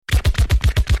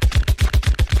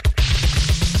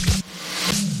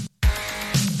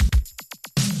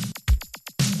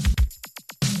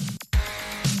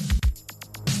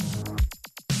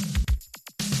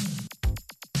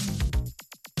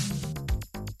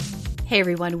Hey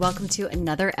everyone, welcome to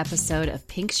another episode of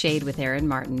Pink Shade with Erin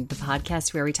Martin, the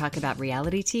podcast where we talk about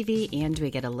reality TV and we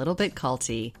get a little bit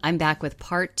culty. I'm back with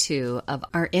part 2 of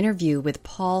our interview with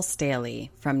Paul Staehle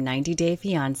from 90 Day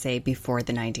Fiance Before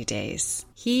the 90 Days.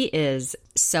 He is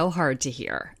so hard to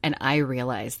hear, and I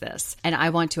realize this. And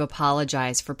I want to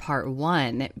apologize for part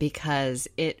 1 because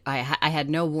I had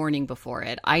no warning before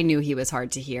it. I knew he was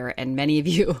hard to hear, and many of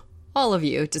you, all of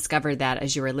you, discovered that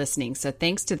as you were listening. So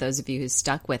thanks to those of you who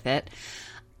stuck with it.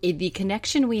 The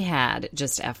connection we had,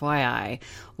 just FYI,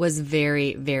 was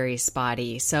very, very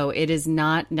spotty. So it is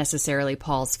not necessarily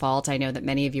Paul's fault. I know that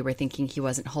many of you were thinking he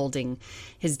wasn't holding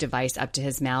his device up to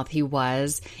his mouth. He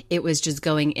was. It was just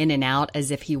going in and out as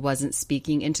if he wasn't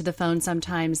speaking into the phone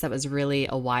sometimes. That was really a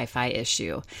Wi-Fi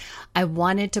issue. I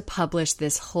wanted to publish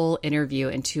this whole interview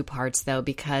in 2 parts, though,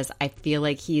 because I feel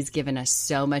like he's given us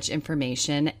so much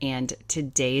information. And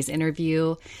today's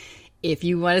interview, if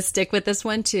you want to stick with this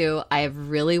one too, I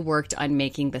have really worked on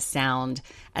making the sound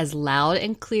as loud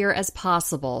and clear as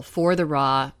possible for the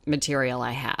raw material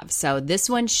I have. So this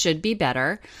one should be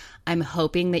better. I'm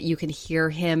hoping that you can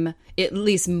hear him, at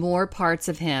least more parts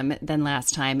of him than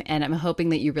last time, and I'm hoping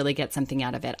that you really get something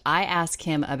out of it. I ask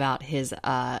him about his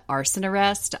arson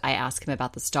arrest. I ask him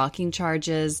about the stalking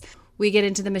charges. We get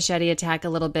into the machete attack a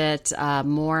little bit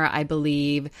more, I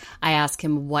believe. I ask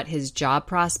him what his job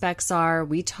prospects are.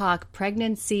 We talk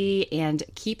pregnancy, and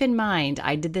keep in mind,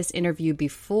 I did this interview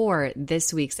before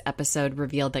this week's episode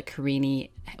revealed that Karini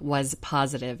was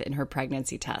positive in her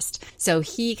pregnancy test. So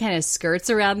he kind of skirts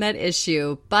around that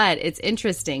issue, but it's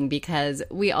interesting because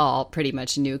we all pretty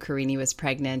much knew Karini was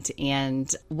pregnant,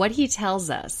 and what he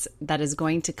tells us that is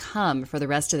going to come for the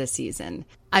rest of the season,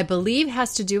 I believe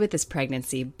has to do with this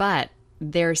pregnancy, but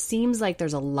there seems like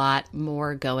there's a lot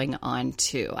more going on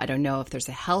too. I don't know if there's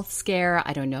a health scare.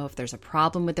 I don't know if there's a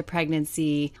problem with the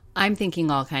pregnancy. I'm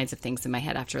thinking all kinds of things in my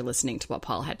head after listening to what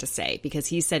Paul had to say, because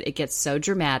he said it gets so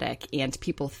dramatic and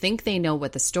people think they know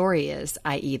what the story is,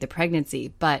 i.e. the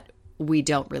pregnancy, but we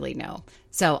don't really know.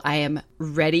 So I am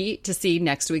ready to see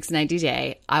next week's 90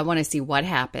 Day. I want to see what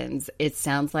happens. It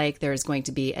sounds like there's going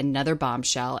to be another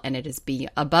bombshell, and it is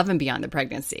above and beyond the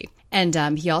pregnancy.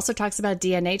 And he also talks about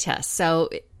DNA tests. So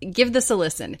give this a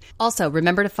listen. Also,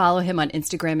 remember to follow him on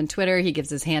Instagram and Twitter. He gives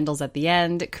his handles at the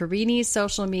end. Karini's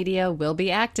social media will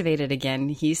be activated again,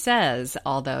 he says,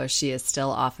 although she is still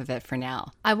off of it for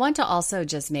now. I want to also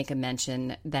just make a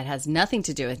mention that has nothing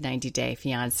to do with 90 Day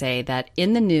Fiancé, that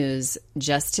in the news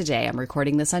just today, I'm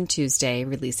recording this on Tuesday,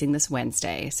 releasing this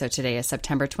Wednesday. So today is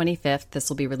September 25th. This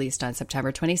will be released on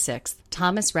September 26th.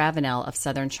 Thomas Ravenel of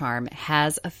Southern Charm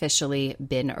has officially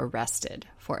been arrested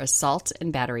for assault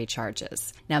and battery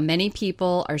charges. Now, many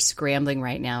people are scrambling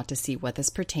right now to see what this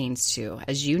pertains to.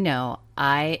 As you know,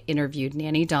 I interviewed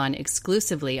Nanny Dawn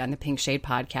exclusively on the Pink Shade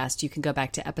podcast. You can go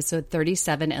back to episode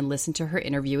 37 and listen to her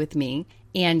interview with me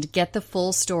and get the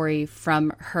full story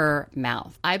from her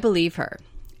mouth. I believe her.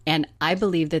 And I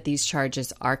believe that these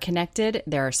charges are connected.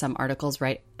 There are some articles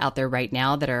right out there right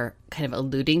now that are kind of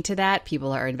alluding to that.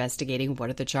 People are investigating what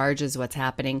are the charges, what's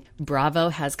happening. Bravo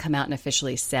has come out and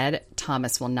officially said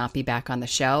Thomas will not be back on the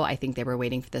show. I think they were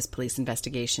waiting for this police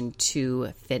investigation to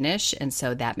finish. And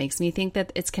so that makes me think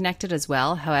that it's connected as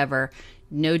well. However,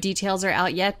 no details are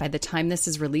out yet. By the time this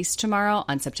is released tomorrow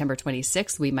on September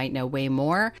 26th, we might know way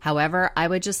more. However, I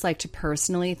would just like to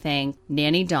personally thank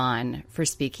Nanny Dawn for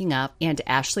speaking up and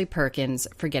Ashley Perkins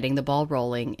for getting the ball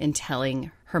rolling in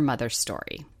telling her mother's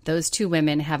story. Those 2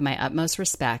 women have my utmost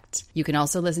respect. You can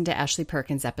also listen to Ashley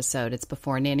Perkins' episode. It's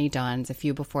before Nanny Dawn's, a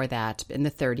few before that, in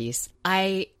the 30s.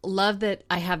 I love that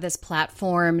I have this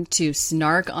platform to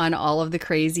snark on all of the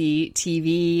crazy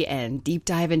TV and deep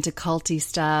dive into culty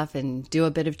stuff and do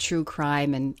a bit of true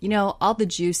crime and, you know, all the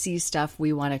juicy stuff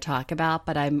we want to talk about.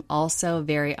 But I'm also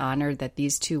very honored that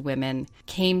these 2 women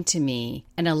came to me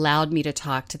and allowed me to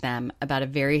talk to them about a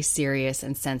very serious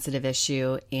and sensitive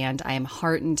issue. And I am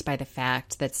heartened by the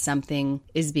fact that something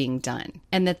is being done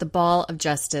and that the ball of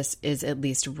justice is at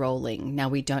least rolling. Now,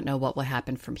 we don't know what will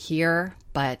happen from here,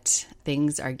 but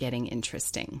things are getting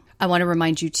interesting. I want to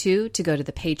remind you too to go to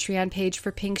the Patreon page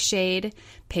for Pink Shade,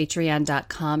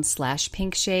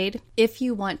 patreon.com/pinkshade. If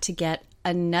you want to get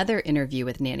another interview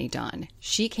with Nanny Dawn.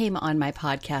 She came on my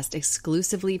podcast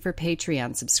exclusively for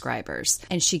Patreon subscribers,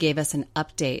 and she gave us an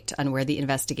update on where the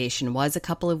investigation was a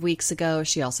couple of weeks ago.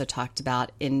 She also talked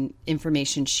about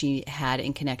information she had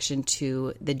in connection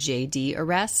to the JD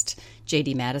arrest.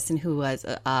 JD Madison, who was,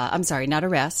 the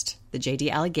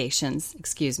JD allegations,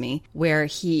 where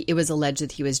it was alleged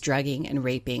that he was drugging and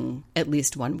raping at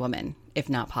least one woman, if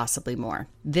not possibly more.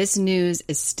 This news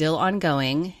is still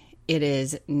ongoing. It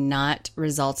is not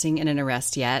resulting in an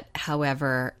arrest yet.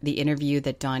 However, the interview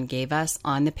that Dawn gave us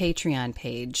on the Patreon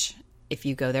page, if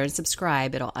you go there and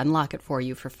subscribe, it'll unlock it for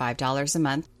you for $5 a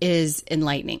month, is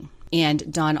enlightening.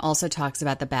 And Dawn also talks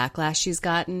about the backlash she's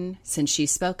gotten since she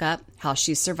spoke up, how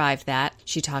she survived that.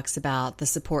 She talks about the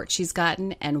support she's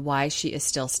gotten and why she is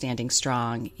still standing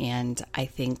strong. And I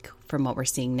think from what we're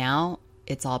seeing now,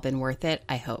 it's all been worth it,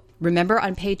 I hope. Remember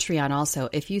on Patreon also,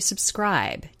 if you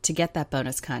subscribe to get that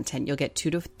bonus content, you'll get 2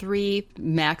 to 3,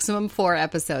 maximum 4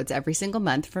 episodes every single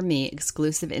month from me,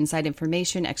 exclusive inside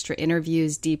information, extra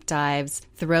interviews, deep dives,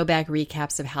 throwback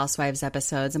recaps of Housewives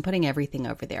episodes, and putting everything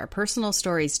over there. Personal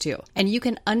stories too. And you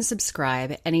can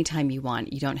unsubscribe anytime you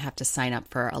want. You don't have to sign up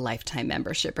for a lifetime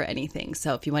membership or anything.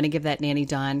 So if you want to give that Nanny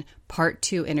Dawn Part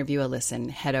 2 interview a listen,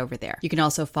 head over there. You can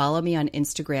also follow me on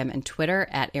Instagram and Twitter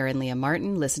at Erin Leah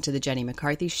Martin. Listen to the Jenny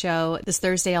McCarthy Show. This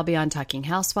Thursday, I'll be on Talking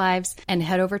Housewives. And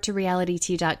head over to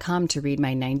realityt.com to read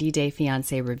my 90-day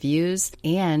Fiance reviews.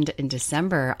 And in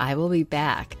December, I will be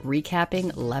back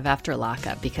recapping Love After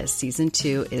Lockup because season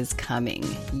 2 is coming.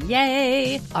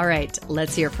 Yay! All right,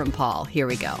 let's hear from Paul. Here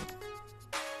we go.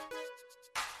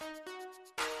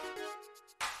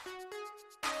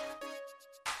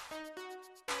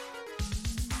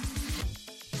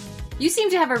 You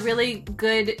seem to have a really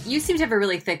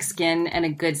thick skin and a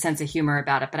good sense of humor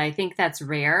about it, but I think that's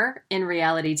rare in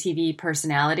reality TV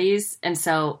personalities. And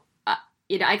so,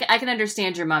 I can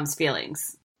understand your mom's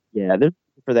feelings. Yeah, there's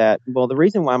for that. Well, the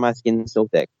reason why my skin is so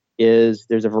thick is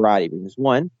there's a variety of reasons.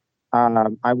 One,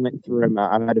 I went through,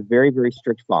 I had a very, very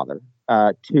strict father.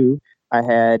 Two, I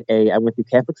went through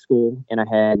Catholic school and I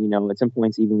had, at some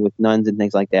points even with nuns and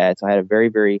things like that. So I had a very,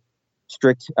 very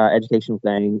strict educational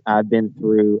thing. I've been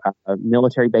through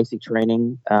military basic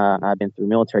training. I've been through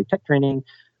military tech training.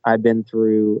 I've been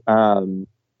through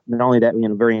not only that,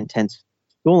 very intense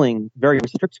schooling, very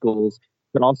strict schools,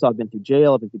 but also I've been through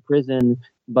jail. I've been through prison.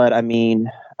 But I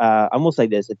mean, I will say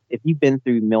this: if you've been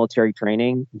through military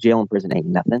training, jail and prison ain't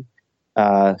nothing.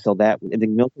 So that the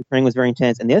military training was very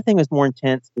intense, and the other thing was more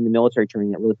intense than the military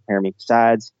training that really prepared me.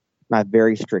 Besides my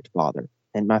very strict father.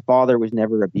 And my father was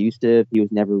never abusive. He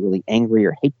was never really angry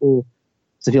or hateful.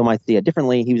 Some people might see it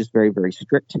differently. He was just very, very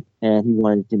strict, and he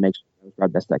wanted to make sure I was the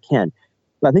best I can.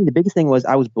 But I think the biggest thing was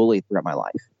I was bullied throughout my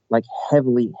life, like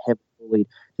heavily, heavily bullied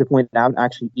to the point that I would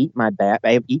actually eat I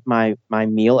would eat my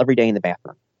meal every day in the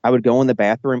bathroom. I would go in the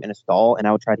bathroom in a stall, and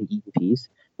I would try to eat in peace.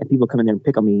 And people come in there and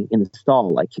pick on me in the stall,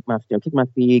 like kick my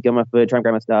feet, go my foot, try and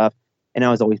grab my stuff. And I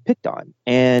was always picked on.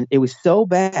 And it was so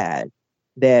bad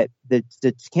that the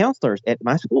counselors at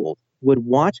my school would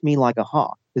watch me like a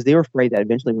hawk because they were afraid that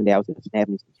eventually one day I was going to snap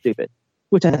me something stupid,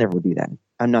 which I never would do that.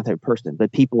 I'm not that person.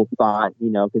 But people thought,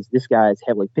 because this guy is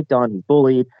heavily picked on, he's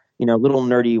bullied, little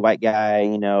nerdy white guy,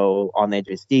 on the edge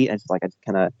of his seat. And it's like,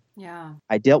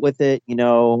 I dealt with it.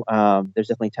 There's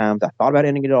definitely times I thought about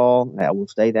ending it all. I will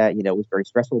say that, it was very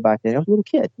stressful back then. I was a little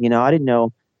kid, I didn't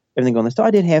know everything going on. So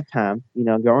I did have time,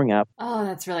 growing up. Oh,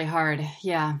 that's really hard.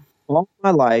 Yeah. All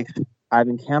my life, I've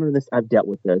encountered this. I've dealt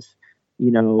with this,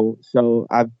 so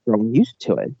I've grown used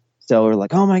to it. So we're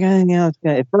like, oh my God,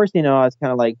 at first, I was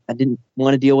kind of like, I didn't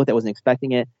want to deal with it. I wasn't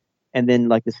expecting it. And then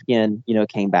like the skin,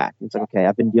 came back. It's like, okay,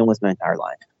 I've been dealing with this my entire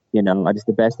life.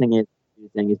 The best thing is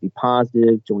be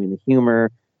positive, join the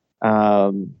humor,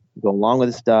 go along with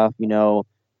the stuff,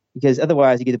 because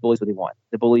otherwise you get the bullies what they want.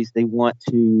 The bullies, they want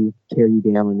to tear you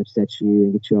down and upset you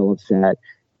and get you all upset.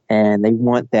 And they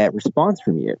want that response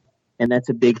from you. And that's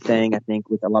a big thing, I think,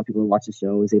 with a lot of people who watch the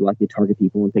show is they like to target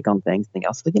people and pick on things, anything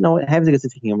else. Like, have a good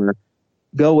sense of humor.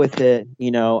 Go with it,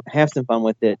 have some fun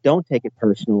with it. Don't take it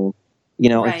personal.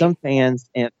 Right. And some fans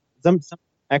and some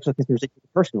actually consider it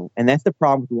personal. And that's the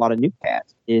problem with a lot of new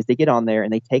cats is they get on there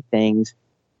and they take things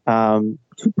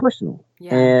too personal.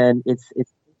 Yeah. And it's the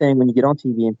thing when you get on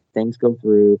TV and things go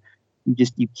through,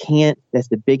 you can't, that's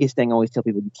the biggest thing I always tell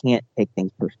people, you can't take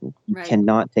things personal. You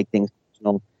cannot take things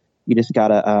personal. You just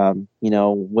gotta,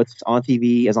 what's on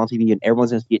TV is on TV, and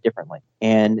everyone's gonna see it differently.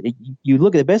 And you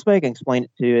look at the best way I can explain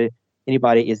it to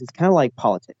anybody is it's kind of like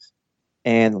politics.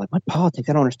 And like, what politics?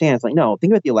 I don't understand. It's like, no,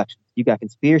 think about the elections. You got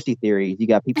conspiracy theories. You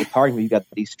got people targeting. You got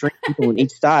these strange people on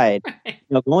each side,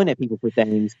 going at people for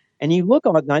things. And you look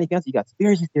on 90 Fiance, you got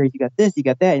conspiracy theories. You got this, you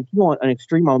got that, and people on an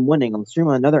extreme on one angle, extreme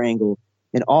on another angle,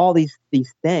 and all these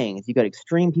things. You got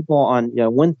extreme people on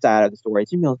one side of the story,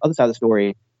 extreme on the other side of the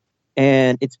story.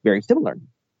 And it's very similar.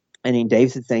 I mean,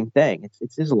 Dave said the same thing.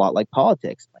 It's just a lot like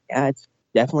politics. Like, yeah, it's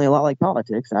definitely a lot like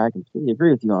politics. I completely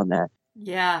agree with you on that.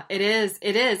 Yeah, it is.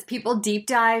 It is. People deep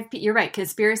dive. You're right.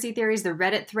 Conspiracy theories, the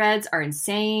Reddit threads are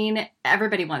insane.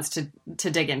 Everybody wants to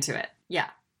dig into it. Yeah.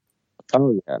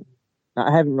 Oh, yeah.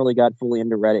 I haven't really got fully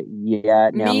into Reddit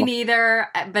yet. Me Now, neither,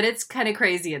 but it's kind of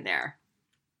crazy in there.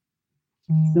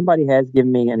 somebody has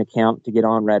given me an account to get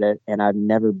on Reddit, and I've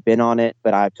never been on it,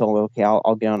 but I've told them, okay,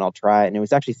 I'll get on, I'll try it. And it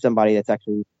was actually somebody that's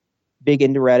actually big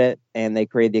into Reddit, and they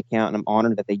created the account, and I'm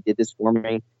honored that they did this for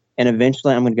me. And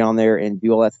eventually, I'm going to get on there and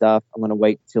do all that stuff. I'm going to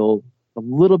wait till a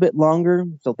little bit longer,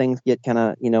 so things get kind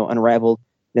of unraveled.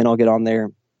 Then I'll get on there.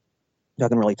 So I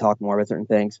can really talk more about certain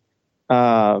things.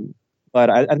 But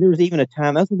there was even a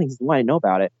time, that's one thing I didn't know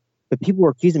about it, but people were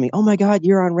accusing me, oh my God,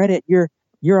 you're on Reddit.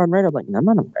 You're on Reddit. I'm like, no, I'm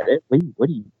not on Reddit. What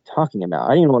are you talking about? I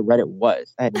didn't even know what Reddit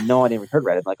was. I had no idea. I never heard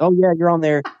Reddit. Like, oh yeah, you're on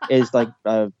there. Is like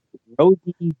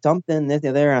Rosie something, this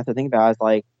and there. And I have to think about it. I was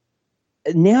like,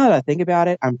 now that I think about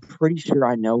it, I'm pretty sure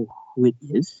I know who it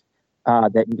is.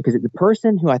 That because the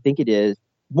person who I think it is,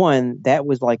 one, that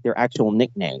was like their actual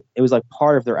nickname. It was like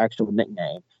part of their actual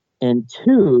nickname. And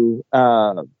two,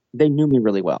 they knew me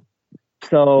really well.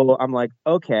 So I'm like,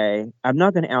 okay, I'm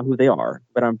not going to out who they are,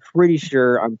 but I'm pretty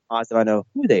sure, I'm positive I know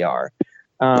who they are.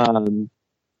 But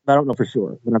I don't know for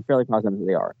sure, but I'm fairly positive who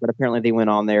they are. But apparently they went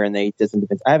on there and they did some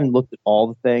defense. I haven't looked at all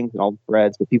the things and all the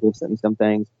threads, but people have sent me some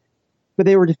things. But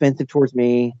they were defensive towards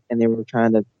me, and they were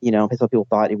trying to, some people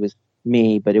thought it was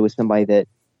me, but it was somebody that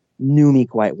knew me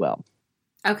quite well.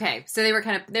 Okay, so they were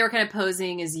kind of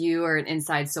posing as you or an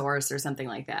inside source or something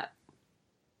like that.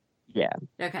 Yeah.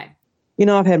 Okay.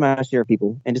 I've had my share of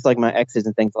people, and just like my exes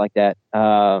and things like that,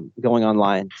 going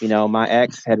online. My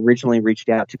ex had originally reached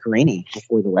out to Karini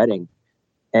before the wedding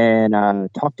and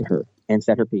talked to her and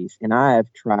set her peace. And I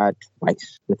have tried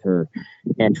twice with her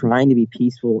and trying to be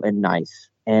peaceful and nice.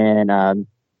 And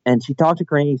she talked to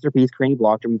Karini, set her peace. Karini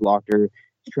blocked her. We blocked her.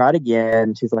 She tried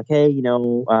again. She's like, hey,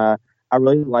 I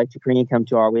really like to Karini come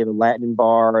to we have a Latin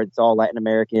bar. It's all Latin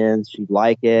Americans. She'd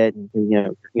like it. And,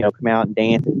 come out and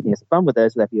dance and have some fun with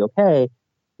us. Would that be okay? I'm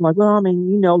like, well, I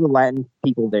mean, the Latin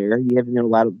people there. You have a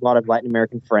lot of Latin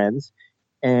American friends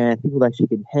and people that she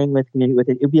could hang with, communicate with.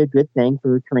 It would be a good thing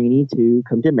for Karini to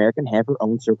come to America and have her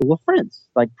own circle of friends,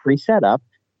 like pre-set up,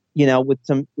 with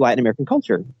some Latin American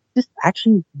culture. This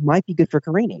actually might be good for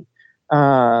Karini.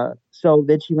 So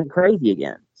then she went crazy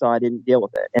again. So I didn't deal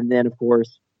with it. And then, of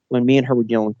course, when me and her were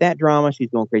dealing with that drama, she's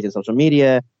going crazy on social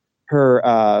media.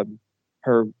 Her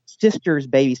sister's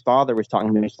baby's father was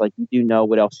talking to me. She's like, you do know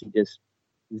what else she just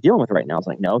is dealing with right now? I was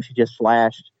like, no, she just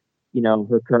slashed,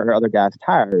 her other guy's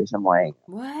tires. I'm like,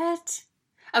 what?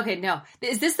 Okay, no.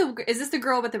 Is this the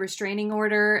girl with the restraining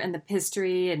order and the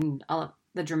history and all of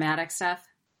the dramatic stuff?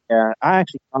 Yeah, I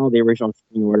actually filed the original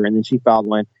restraining order, and then she filed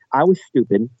one. I was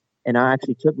stupid, and I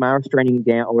actually took my restraining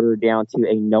order down to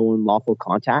a no unlawful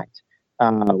contact,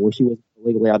 where she wasn't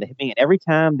legally allowed to hit me. And every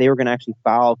time they were going to actually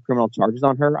file criminal charges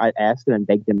on her, I asked them and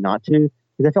begged them not to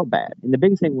because I felt bad. And the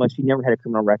biggest thing was she never had a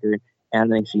criminal record, and I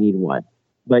don't think she needed one.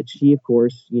 But she, of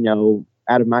course,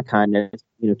 out of my kindness,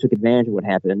 took advantage of what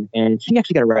happened, and she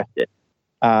actually got arrested.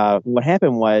 What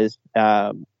happened was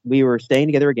we were staying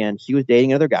together again. She was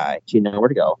dating another guy. She had nowhere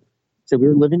to go. So we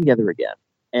were living together again.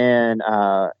 And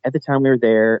at the time we were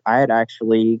there, I had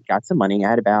actually got some money.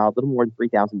 I had about a little more than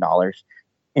 $3,000.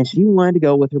 And she wanted to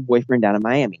go with her boyfriend down in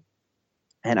Miami.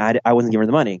 And I wasn't giving her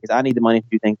the money because I need the money to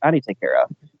do things I need to take care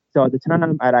of. So at the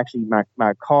time, I'd actually,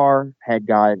 my car had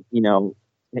got,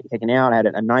 taken out. I had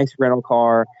a nice rental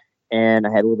car and I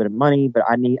had a little bit of money, but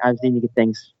I was needing to get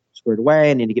things squared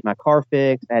away. I needed to get my car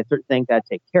fixed. I had certain things I had to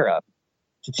take care of.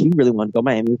 So she really wanted to go to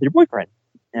Miami with her boyfriend.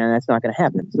 And that's not going to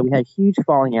happen. So we had a huge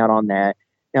falling out on that.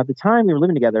 Now, at the time we were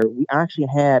living together,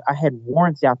 I had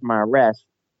warrants out for my arrest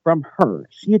from her.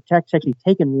 She had actually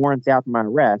taken warrants out for my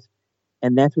arrest,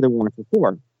 and that's what the warrants were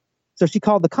for. So she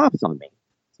called the cops on me.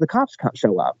 So the cops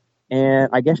show up, and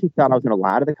I guess she thought I was going to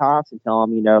lie to the cops and tell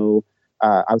them,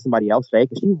 I was somebody else fake.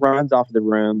 And she runs off of the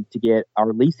room to get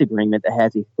our lease agreement that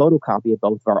has a photocopy of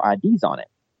both of our IDs on it.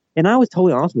 And I was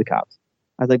totally honest with the cops.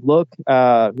 I was like, look,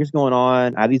 here's what's going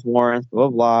on. I have these warrants, blah,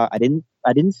 blah, blah.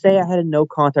 I didn't say I had a no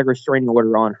contact restraining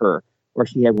order on her or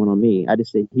she had one on me. I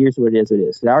just said, here's what it is.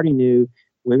 Because I already knew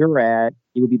where we were at.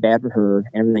 It would be bad for her and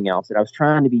everything else. And I was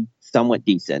trying to be somewhat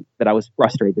decent, but I was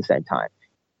frustrated at the same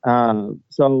time.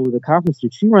 So the cops,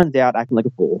 she runs out acting like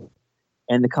a fool.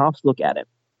 And the cops look at it.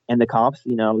 And the cops,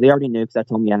 they already knew because I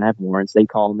told me I have warrants. They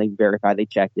called and they verified, they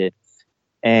checked it.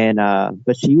 And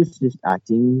but she was just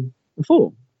acting a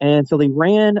fool. And so they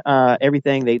ran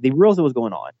everything. They realized what was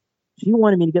going on. She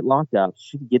wanted me to get locked up.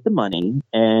 She could get the money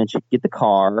and she could get the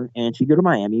car and she'd go to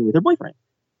Miami with her boyfriend.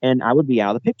 And I would be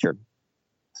out of the picture.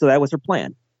 So that was her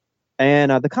plan.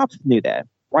 And the cops knew that.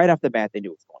 Right off the bat, they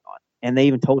knew what was going on. And they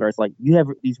even told her, it's like, you have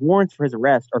these warrants for his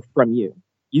arrest are from you.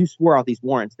 You swore out these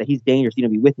warrants that he's dangerous, you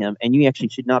don't be with him, and you actually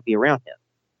should not be around him.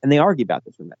 And they argue about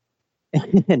this for a minute.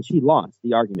 and she lost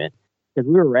the argument because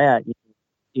we were at,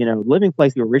 living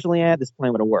place we were originally at, this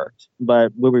plan would have worked.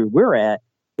 But where we were at,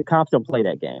 the cops don't play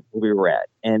that game where we were at,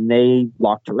 and they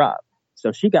locked her up.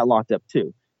 So she got locked up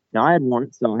too. Now I had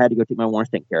warrants, so I had to go take my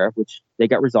warrants taken care of, which they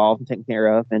got resolved and taken care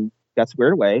of and got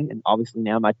squared away. And obviously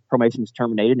now my probation is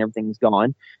terminated and everything's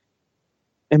gone.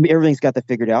 And everything's got that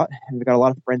figured out. And we've got a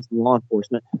lot of friends in law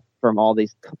enforcement from all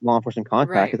these law enforcement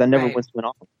contacts because I never once went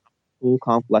off cool,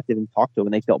 calm, collected, and talked to them,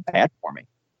 and they felt bad for me. I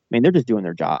mean, they're just doing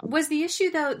their job. Was the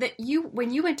issue though that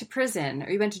when you went to prison or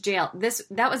you went to jail,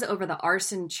 that was over the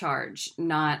arson charge,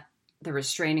 not the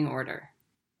restraining order?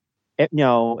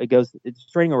 No, it's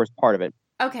restraining order is part of it.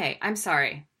 Okay, I'm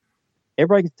sorry.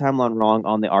 Everybody gets the timeline wrong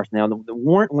on the arson. Now, the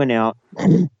warrant went out.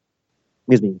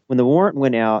 Excuse me. When the warrant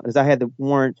went out, as I had the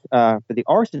warrant for the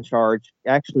arson charge,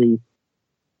 actually,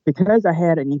 because I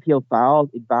had an EPO filed,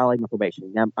 it violated my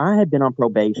probation. Now, I had been on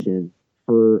probation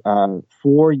for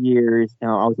 4 years.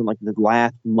 Now, I was in the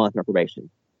last month of my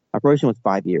probation. My probation was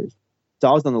 5 years. So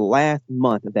I was on the last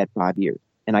month of that 5 years,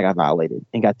 and I got violated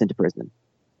and got sent to prison,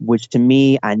 which to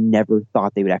me, I never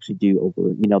thought they would actually do over,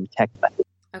 the text message.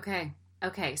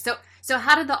 Okay. So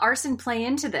how did the arson play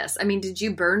into this? I mean, did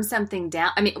you burn something down?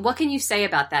 I mean, what can you say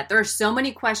about that? There are so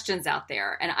many questions out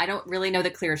there, and I don't really know the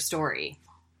clear story.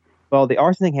 Well, the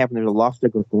arson thing happened. There's a lot of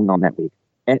stuff going on that week.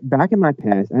 And back in my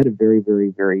past, I had a very, very,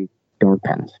 very dark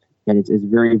past. And it's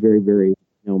very, very, very,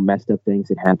 messed up things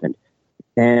that happened.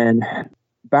 And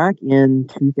back in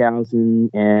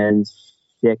 2006,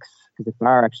 because the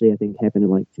fire actually, I think, happened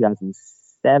in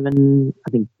 2007,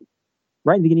 I think,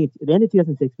 right in the beginning, at the end of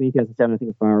 2006, beginning of 2007, I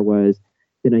think the fire was.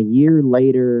 Then a year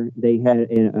later, they had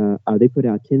they put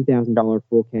out $10,000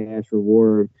 full cash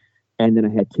reward, and then I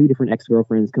had two different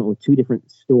ex-girlfriends come up with two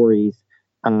different stories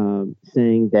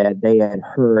saying that they had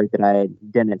heard that I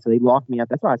had done it. So they locked me up.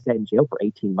 That's why I sat in jail for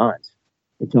 18 months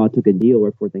until I took a deal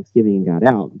before Thanksgiving and got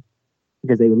out,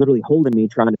 because they were literally holding me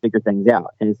trying to figure things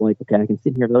out. And it's like, okay, I can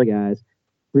sit here with other guys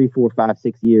 3, 4, 5,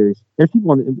 6 years. There's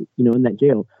people in that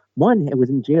jail. One was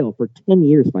in jail for 10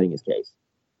 years fighting his case.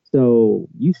 So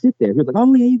you sit there. You're like,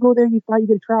 oh, yeah, you go there, you fight, you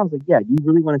get a trial. I was like, yeah, you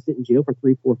really want to sit in jail for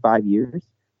 3, 4, 5 years?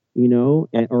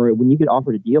 Or when you get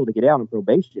offered a deal to get out on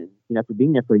probation, after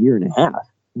being there for a year and a half,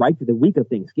 right to the week of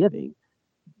Thanksgiving,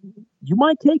 you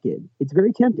might take it. It's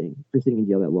very tempting for sitting in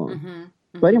jail that long. Mm-hmm,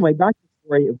 mm-hmm. But anyway, back to the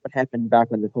story of what happened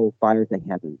back when this whole fire thing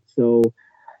happened. So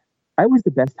I was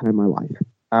the best time of my life.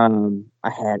 I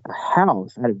had a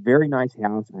house. I had a very nice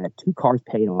house. I had 2 cars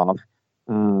paid off.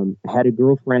 I had a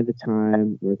girlfriend at the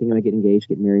time. We were thinking about getting engaged,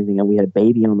 getting married, and we had a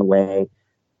baby on the way.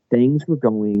 Things were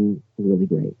going really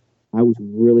great. I was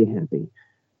really happy.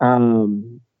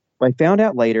 But I found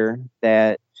out later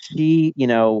that she,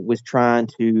 was trying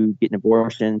to get an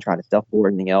abortion, trying to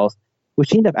self-abort, anything else,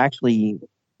 which she ended up actually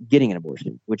getting an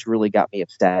abortion, which really got me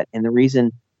upset. And the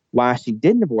reason why she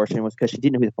did an abortion was because she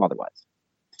didn't know who the father was.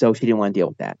 So she didn't want to deal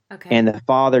with that. Okay. And the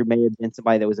father may have been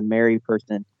somebody that was a married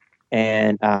person,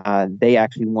 and they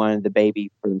actually wanted the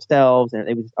baby for themselves. And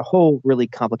it was a whole really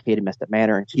complicated, messed up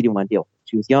matter, and she didn't want to deal with it.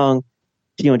 She was young.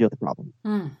 She didn't want to deal with the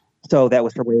problem. So that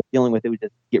was her way of dealing with it, was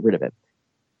just get rid of it.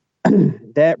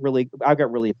 I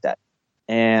got really upset.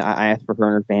 And I asked for her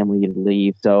and her family to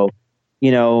leave. So,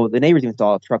 the neighbors even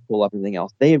saw a truck pull up and everything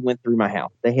else. They had went through my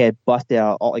house. They had busted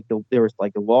out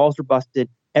the walls were busted,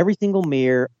 every single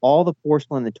mirror, all the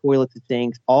porcelain, the toilets, the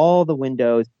sinks, all the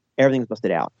windows, everything was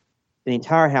busted out. The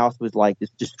entire house was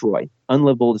just destroyed,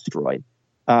 unlivable, destroyed.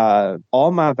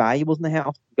 All my valuables in the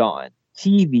house, gone.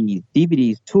 TVs,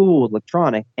 DVDs, tools,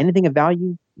 electronic, anything of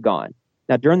value, gone.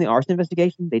 Now, during the arson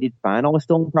investigation, they did find all the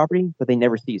stolen property, but they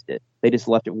never seized it. They just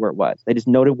left it where it was. They just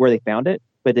noted where they found it,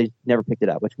 but they never picked it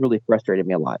up, which really frustrated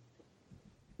me a lot.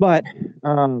 But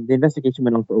the investigation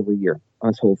went on for over a year on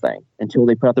this whole thing until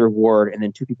they put out the reward, and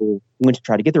then 2 people went to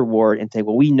try to get the reward and say,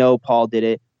 well, we know Paul did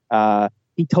it.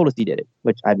 He told us he did it,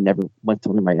 which I've never once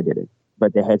told anybody I did it.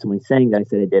 But they had someone saying that I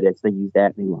said I did it, so they used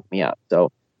that and they locked me up.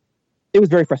 So it was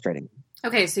very frustrating.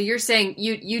 Okay, so you're saying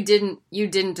you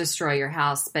didn't destroy your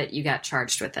house, but you got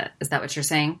charged with it. Is that what you're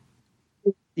saying?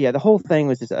 Yeah, the whole thing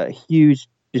was just a huge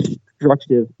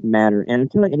destructive matter. And I'm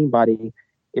telling anybody,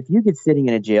 if you get sitting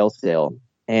in a jail cell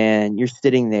and you're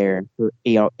sitting there for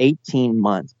 18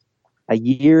 months, a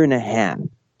year and a half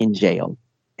in jail,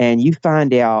 and you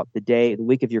find out the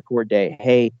week of your court date,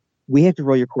 hey, we have to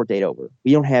roll your court date over.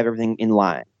 We don't have everything in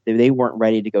line. They weren't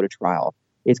ready to go to trial.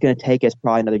 It's going to take us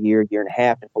probably another year and a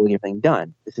half to fully get everything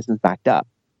done. The system's backed up.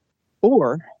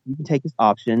 Or you can take this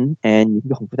option and you can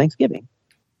go home for Thanksgiving.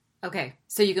 Okay,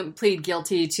 so you can plead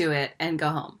guilty to it and go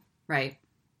home, right?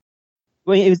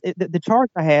 Well, the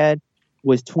charge I had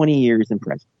was 20 years in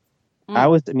prison.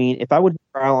 If I would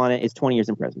trial on it is 20 years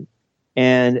in prison.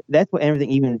 And that's what everything,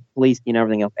 even police,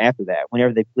 everything else after that.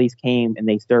 Whenever the police came and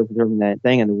they started observing that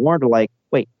thing, and the warrant were like,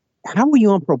 wait, how were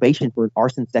you on probation for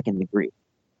arson second degree?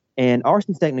 And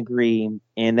arson second degree,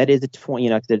 and that is a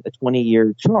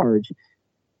 20-year charge.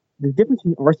 The difference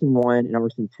between arson 1 and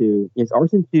arson 2 is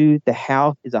arson 2, the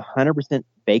house is 100%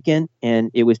 vacant, and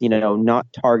it was, not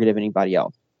targeted of anybody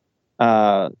else.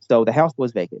 So the house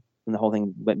was vacant and the whole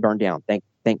thing went burned down.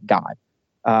 Thank God.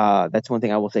 That's one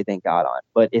thing I will say thank God on.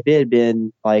 But if it had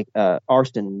been like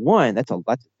arson 1, that's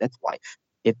life.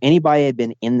 If anybody had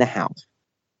been in the house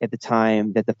at the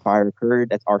time that the fire occurred,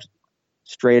 that's arson.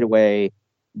 Straight away,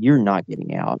 you're not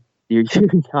getting out. You're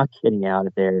not getting out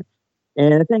of there.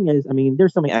 And the thing is,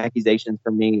 there's so many accusations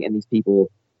from me and these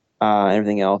people and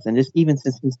everything else. And just even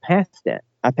since past that,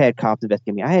 I've had cops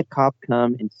investigate me. I had cops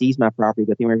come and seize my property,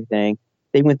 go through everything.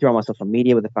 They went through all my social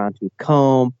media with a fine-tooth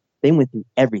comb. They went through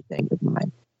everything with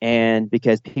mine. And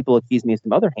because people accused me of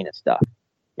some other heinous stuff.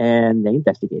 And they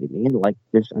investigated me. And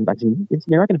they're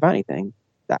not going to find anything.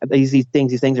 These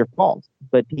things are false.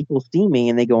 But people see me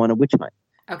and they go on a witch hunt.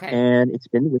 Okay. And it's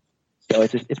been the witch. So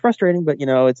it's frustrating, but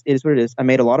it is what it is. I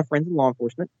made a lot of friends in law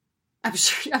enforcement. I'm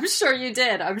sure you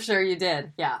did.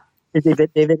 Yeah.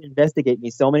 They've investigate me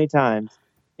so many times,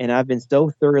 and I've been so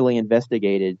thoroughly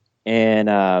investigated. And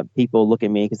people look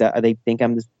at me because they think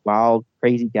I'm this wild,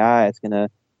 crazy guy that's gonna,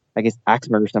 I guess, axe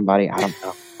murder somebody. I don't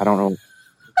know.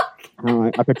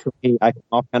 I come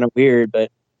off kind of weird,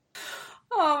 but.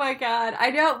 Oh my God. I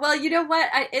know. Well, you know what?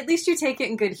 At least you take it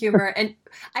in good humor. And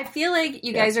I feel like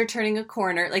you guys are turning a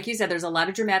corner. Like you said, there's a lot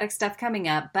of dramatic stuff coming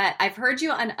up, but I've heard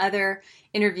you on other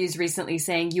interviews recently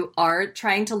saying you are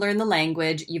trying to learn the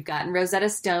language. You've gotten Rosetta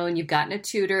Stone, you've gotten a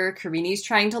tutor, Karini's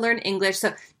trying to learn English.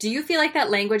 So do you feel like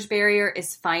that language barrier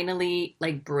is finally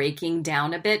breaking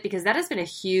down a bit? Because that has been a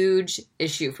huge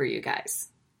issue for you guys.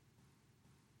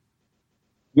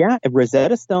 Yeah,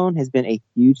 Rosetta Stone has been a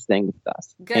huge thing with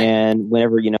us. Good. And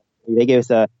whenever, they gave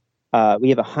us we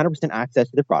have 100% access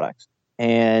to the products,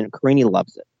 and Karini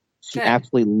loves it. She Good.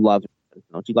 absolutely loves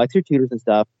it. She likes her tutors and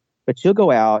stuff, but she'll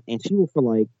go out and she will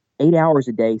for 8 hours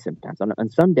a day sometimes. On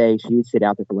some days, she would sit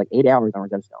out there for 8 hours on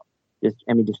Rosetta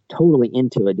Stone. Just totally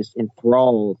into it, just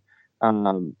enthralled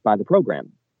by the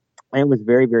program. And it was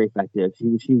very, very effective.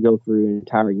 She would go through an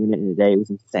entire unit in a day. It was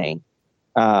insane.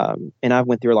 And I've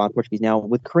went through a lot of Portuguese. Now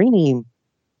with Karini,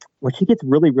 when she gets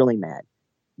really, really mad,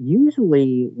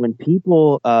 usually when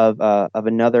people of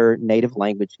another native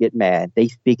language get mad, they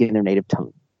speak in their native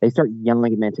tongue. They start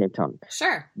yelling in their native tongue.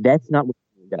 Sure. That's not what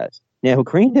Karini does. Now, what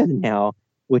Karini does now,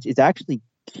 which is actually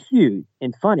cute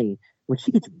and funny, when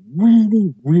she gets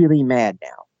really, really mad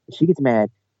now, when she gets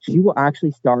mad, she will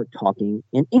actually start talking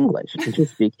in English and she'll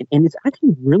speak. And it's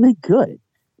actually really good,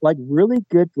 really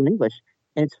good for English.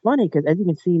 And it's funny because, as you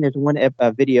can see, there's one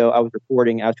video I was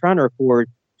recording. I was trying to record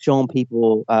showing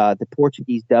people the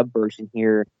Portuguese dub version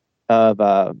here of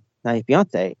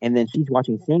Fiance. And then she's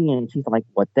watching singing and she's like,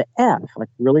 what the F?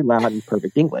 Really loud and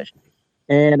perfect English.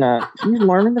 And she's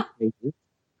learning the phrases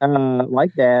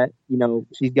like that.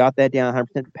 She's got that down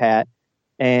 100% pat.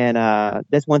 And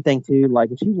that's one thing, too.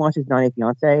 When she watches 90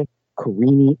 Fiance,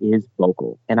 Karini is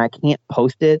vocal, and I can't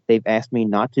post it. They've asked me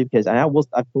not to because I've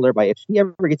told everybody if she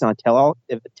ever gets on a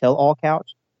tell-all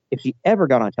couch, if she ever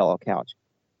got on a tell-all couch,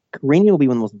 Karini will be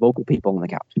one of the most vocal people on the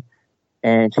couch,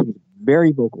 and she's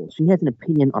very vocal. She has an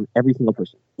opinion on every single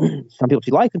person. Some people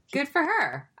she likes. Good for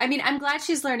her. I'm glad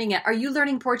she's learning it. Are you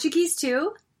learning Portuguese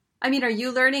too? Are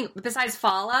you learning besides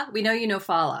fala? We know you know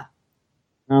fala.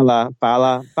 Fala.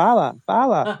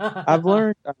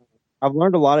 I've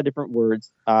learned a lot of different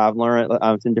words. I've learned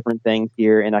some different things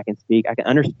here, and I can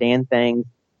understand things,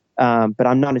 but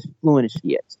I'm not as fluent as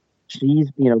she is.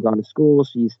 She's, gone to school.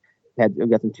 She's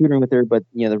got some tutoring with her, but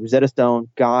the Rosetta Stone,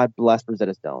 God bless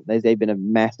Rosetta Stone. They've been a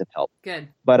massive help. Good.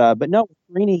 But no,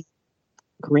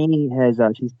 Karini has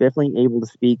she's definitely able to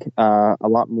speak a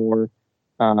lot more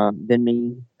than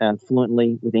me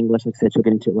fluently with English. Like I said, she'll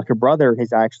get into it. Her brother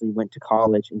has actually went to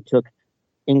college and took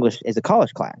English as a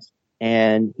college class.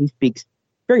 And he speaks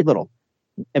very little,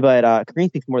 but Karini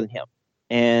speaks more than him.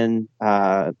 And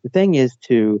the thing is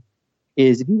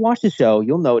if you watch the show,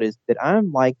 you'll notice that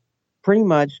I'm pretty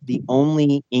much the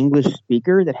only English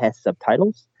speaker that has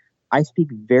subtitles. I speak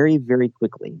very, very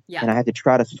quickly, and I have to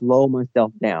try to slow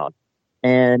myself down.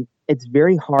 And it's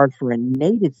very hard for a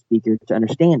native speaker to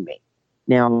understand me.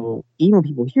 Now, even when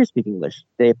people here speak English,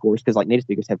 they, of course, because native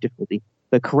speakers have difficulty,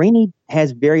 but Karini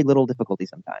has very little difficulty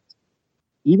sometimes.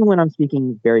 Even when I'm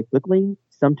speaking very quickly,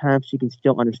 sometimes she can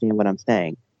still understand what I'm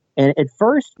saying. And at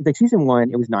first, season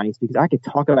 1, it was nice because I could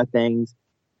talk about things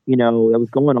that was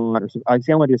going on, or I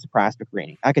say I want to do a surprise for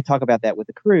Karini. I could talk about that with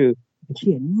the crew, and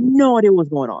she had no idea what was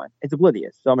going on. It's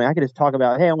oblivious. So I mean, I could just talk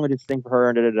about, hey, I want to do this thing for her,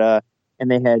 and da da da.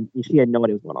 And she had no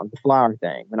idea what was going on. The flower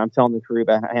thing, and I'm telling the crew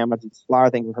about how much this flower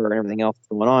thing for her and everything else is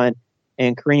going on,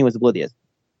 and Karini was oblivious.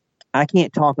 I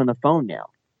can't talk on the phone now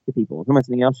to people. If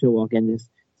something else, she'll walk in.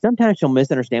 Sometimes she'll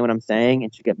misunderstand what I'm saying,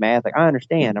 and she'll get mad. Like, I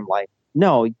understand. I'm like,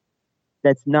 no,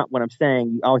 that's not what I'm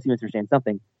saying. You always misunderstand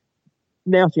something.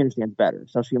 Now she understands better.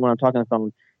 So when I'm talking on the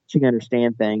phone, she can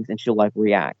understand things and she'll like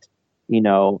react,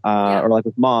 or like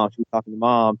with mom, she was talking to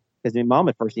mom because mom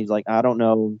at first, he's like, I don't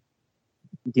know,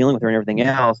 dealing with her and everything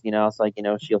else, it's like,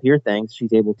 she'll hear things.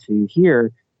 She's able to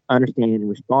hear, understand, and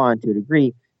respond to a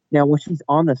degree. Now, when she's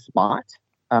on the spot,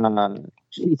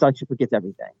 it's like she forgets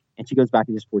everything and she goes back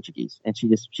to just Portuguese and she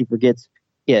forgets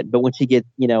it. But when she gets,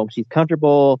 she's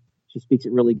comfortable, she speaks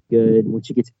it really good. When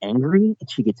she gets angry and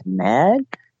she gets mad,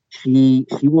 she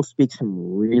will speak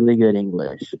some really good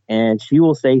English, and she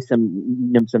will say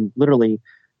some literally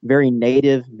very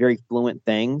native, very fluent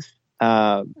things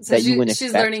that you wouldn't expect.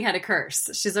 She's learning how to curse.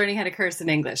 She's learning how to curse in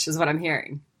English, is what I'm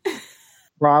hearing.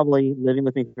 Probably living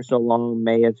with me for so long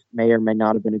may or may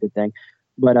not have been a good thing,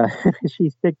 but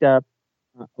she's picked up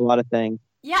a lot of things.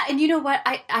 Yeah, and you know what?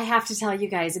 I have to tell you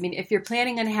guys, I mean, if you're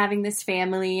planning on having this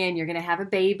family and you're going to have a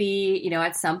baby,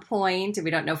 at some point, and we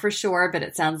don't know for sure, but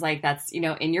it sounds like that's,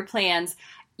 in your plans,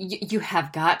 you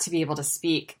have got to be able to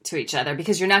speak to each other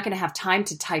because you're not going to have time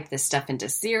to type this stuff into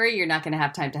Siri. You're not going to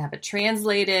have time to have it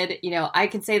translated. I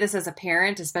can say this as a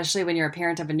parent, especially when you're a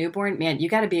parent of a newborn, man, you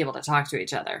got to be able to talk to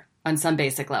each other on some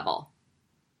basic level.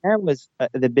 That was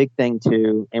the big thing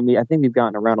too. And I think we've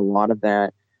gotten around a lot of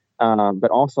that. But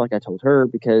also, like I told her,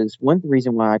 because one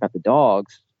reason why I got the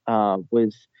dogs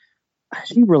was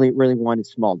she really, really wanted a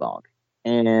small dog.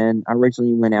 And I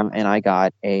originally went out and I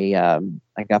got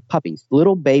puppies,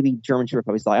 little baby German Shepherd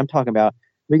puppies. Like I'm talking about,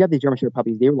 we got these German Shepherd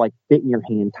puppies. They were like fit in your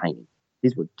hand, tiny.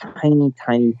 These were tiny,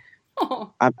 tiny.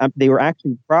 Oh. They were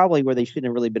actually probably where they shouldn't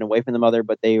have really been away from the mother,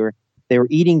 but they were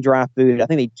eating dry food. I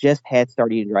think they just had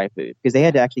started eating dry food because they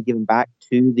had to actually give them back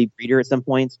to the breeder at some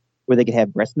points where they could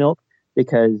have breast milk,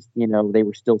 because they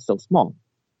were still so small.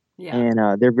 Yeah.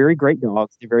 And they're very great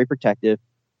dogs. They're very protective.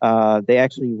 They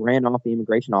actually ran off the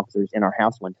immigration officers in our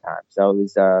house one time. So it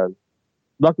was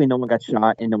luckily no one got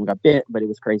shot and no one got bit, but it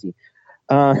was crazy.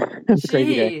 It was a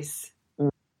crazy day.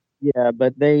 Yeah,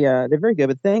 but they're very good.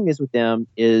 But the thing is with them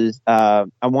is I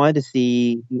want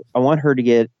her to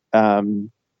get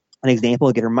an example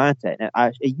to get her mindset. And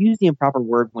I used the improper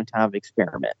word one time of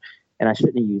experiment, and I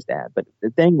shouldn't have used that. But the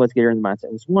thing was, get her in the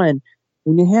mindset was, one,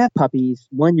 when you have puppies,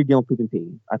 you're dealing with poop and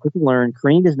pee. I quickly learned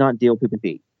Karini does not deal with poop and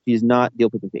pee. She does not deal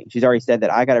with poop and pee. She's already said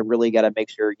that I really got to make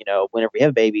sure, whenever we have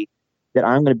a baby, that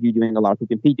I'm going to be doing a lot of poop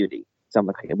and pee duty. So I'm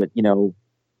like, okay, but you're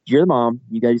the mom.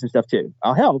 You got to do some stuff too.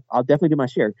 I'll help. I'll definitely do my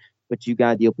share, but you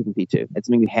got to deal with poop and pee too. That's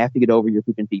something you have to get over, your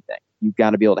poop and pee thing. You've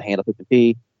got to be able to handle poop and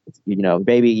pee. The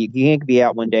baby, you can't be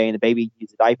out one day and the baby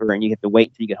uses a diaper and you have to wait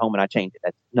until you get home and I change it.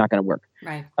 That's not going to work.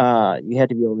 Right. You have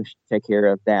to be able to take care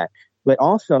of that. But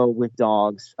also with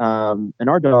dogs, and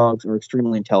our dogs are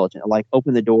extremely intelligent, like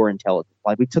open the door intelligent.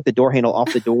 Like we took the door handle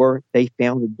off the door. They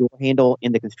found the door handle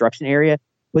in the construction area,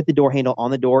 put the door handle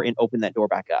on the door and open that door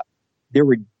back up. They're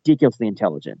ridiculously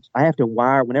intelligent. I have to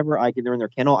wire, whenever I get there in their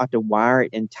kennel, I have to wire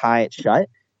it and tie it shut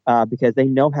because they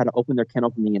know how to open their kennel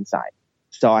from the inside.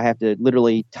 So I have to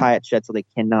literally tie it shut so they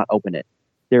cannot open it.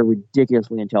 They're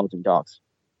ridiculously intelligent dogs.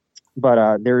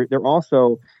 But they're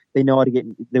also, they know how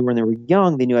to when they were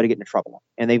young, they knew how to get into trouble.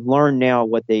 And they've learned now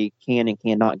what they can and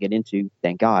cannot get into,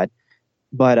 thank God.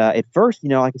 But at first,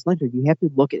 like I explained to her, you have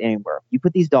to look at anywhere. You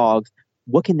put these dogs,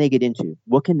 what can they get into?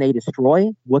 What can they destroy?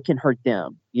 What can hurt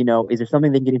them? Is there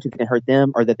something they can get into that can hurt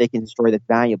them or that they can destroy that's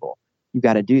valuable? You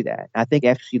got to do that. I think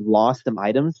after she lost some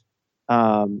items,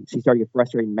 she started to get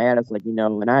frustrated and mad. I was like,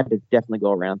 and I had to definitely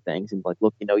go around things and like,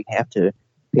 look, you have to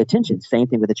pay attention. Same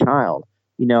thing with a child.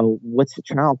 What's the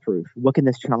child proof? What can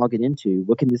this child get into?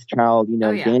 What can this child,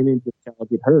 damage? This child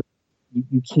get hurt?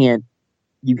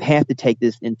 You have to take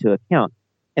this into account.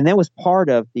 And that was part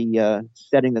of the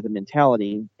setting of the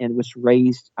mentality, and which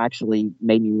actually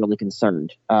made me really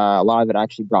concerned. A lot of it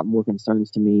actually brought more concerns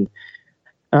to me.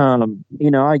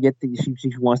 I get that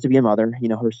she wants to be a mother.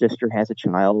 Her sister has a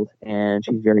child, and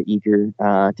she's very eager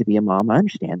to be a mom. I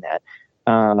understand that.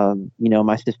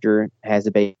 My sister has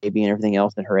a baby and everything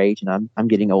else at her age, and I'm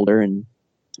getting older, and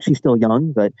she's still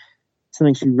young, but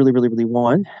something she really, really, really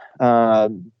wants.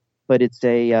 But it's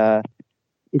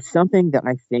something that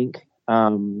I think,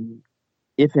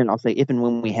 if and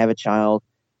when we have a child,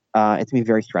 it's going to be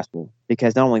very stressful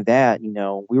because not only that,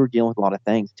 we were dealing with a lot of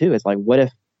things too. It's like, what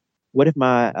if what if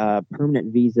my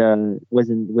permanent visa was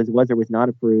or was not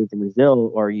approved in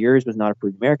Brazil, or yours was not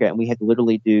approved in America, and we had to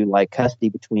literally do like custody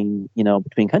between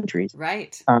countries.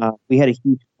 Right. We had a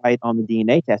huge fight on the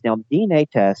DNA test. Now the DNA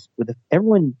test,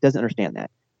 everyone doesn't understand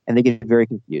that, and they get very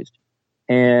confused.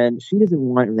 And she doesn't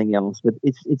want everything else, but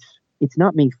it's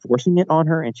not me forcing it on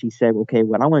her. And she said, okay,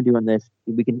 what I want to do on this,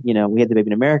 we can, we had the baby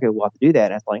in America, we'll have to do that.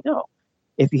 And I was like, no,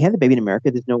 if you have the baby in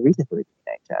America, there's no reason for a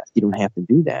DNA test. You don't have to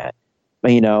do that.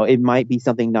 But, it might be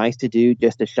something nice to do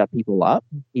just to shut people up.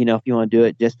 If you want to do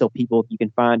it just so you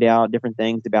can find out different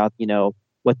things about,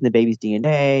 what's in the baby's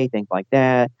DNA, things like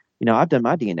that. I've done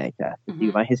my DNA test to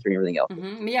do my history and everything else.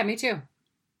 Yeah, me too.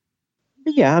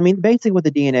 But yeah, I mean, basically what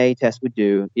the DNA test would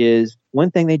do is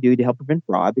one thing they do to help prevent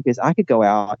fraud, because I could go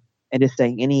out and just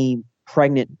say any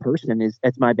pregnant person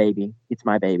that's my baby. It's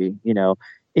my baby.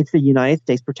 It's the United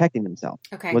States protecting themselves.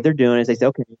 Okay. What they're doing is they say,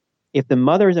 okay, if the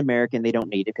mother is American, they don't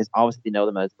need it because obviously they know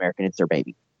the mother's American, it's their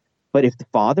baby. But if the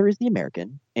father is the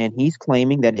American and he's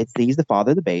claiming that he's the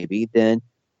father of the baby, then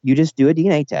you just do a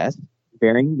DNA test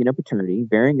bearing, paternity,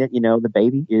 bearing that, the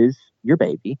baby is your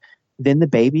baby. Then the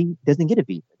baby doesn't get a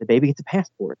visa. The baby gets a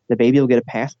passport. The baby will get a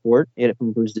passport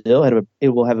from Brazil. It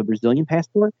will have a Brazilian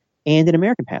passport and an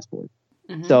American passport.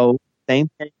 So same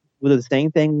thing. With the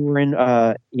same thing we're in,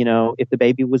 if the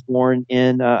baby was born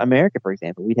in America, for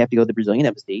example, we'd have to go to the Brazilian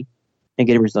embassy and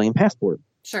get a Brazilian passport.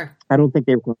 Sure. I don't think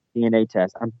they require a DNA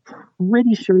test. I'm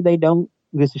pretty sure they don't,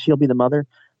 because she'll be the mother.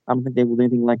 I don't think they will do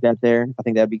anything like that there. I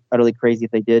think that'd be utterly crazy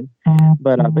if they did.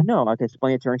 But no, I could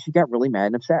explain it to her, and she got really mad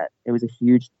and upset. It was a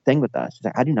huge thing with us. She's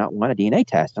like, I do not want a DNA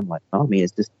test. I'm like, oh, I mean,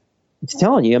 it's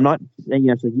telling you. I'm not, so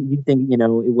you think, it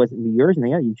wasn't yours and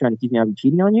you're trying to accuse me of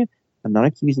cheating on you. I'm not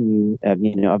accusing you of,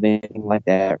 of anything like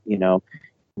that.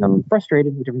 I'm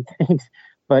frustrated with different things.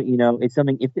 But, it's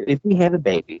something, if we have a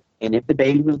baby, and if the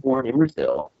baby was born in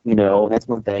Brazil, that's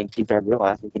one thing she started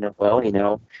realizing,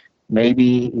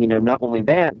 maybe, not only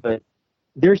that, but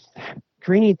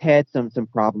Karini's had some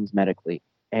problems medically.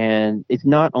 And it's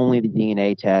not only the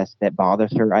DNA test that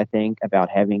bothers her, I think, about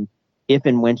having, if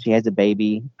and when she has a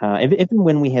baby, if and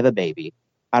when we have a baby,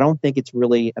 I don't think it's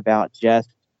really about just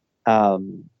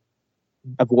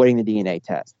avoiding the DNA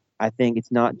test. I think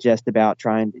it's not just about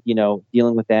trying to,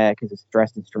 dealing with that because of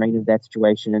stress and strain of that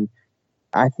situation. And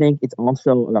I think it's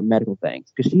also about medical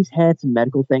things, because she's had some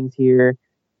medical things here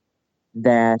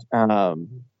that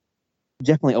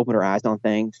definitely opened her eyes on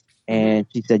things. And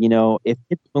she said, if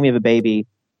when we have a baby,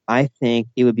 I think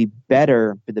it would be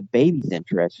better for the baby's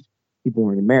interest to be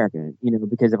born in America,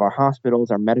 because of our hospitals,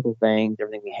 our medical things,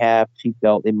 everything we have. She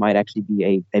felt it might actually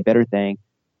be a better thing.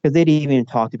 Because they'd even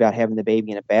talked about having the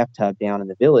baby in a bathtub down in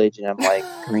the village. And I'm like,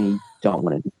 Karini, don't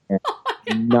want to do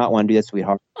that. Not want to do that,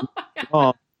 sweetheart.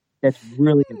 Oh, that's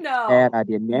really a bad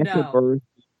idea. Natural birth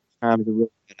is a really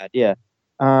bad idea.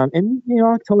 And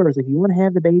I told her, I was like, if you want to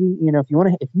have the baby, if you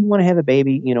want to have a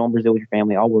baby, in Brazil with your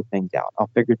family, I'll work things out.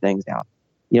 I'll figure things out.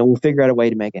 We'll figure out a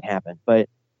way to make it happen. But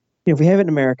if we have it in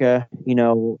America,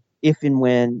 if and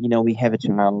when, we have a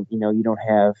child, you don't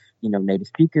have, native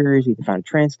speakers, you have to find a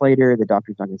translator, the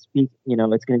doctor's not going to speak,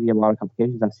 it's going to be a lot of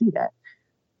complications. I see that.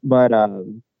 But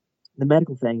the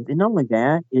medical things, and not only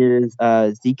that, is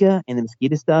Zika and the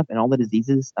mosquito stuff and all the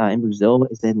diseases in Brazil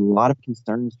is a lot of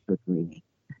concerns for Karini.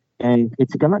 And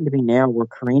it's gotten to be now where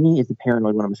Karini is the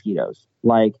paranoid one of mosquitoes.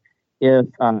 Like,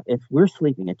 if we're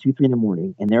sleeping at 2, 3 in the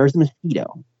morning and there's a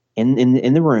mosquito in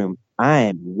the room,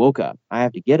 I woke up. I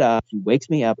have to get up. She wakes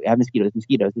me up. I have mosquito.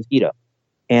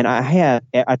 And I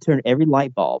turn every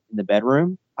light bulb in the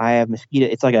bedroom. I have mosquito.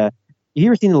 It's like have you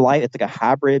ever seen the light? It's like a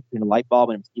hybrid between a light bulb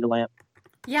and a mosquito lamp.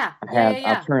 Yeah.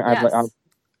 I'll turn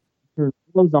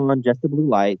those on, just the blue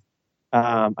light.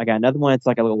 I got another one. It's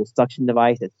like a little suction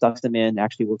device that sucks them in.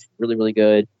 Actually works really, really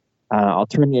good. I'll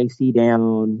turn the AC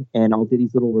down, and I'll do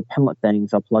these little repellent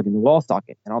things. I'll plug in the wall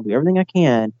socket, and I'll do everything I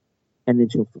can. And then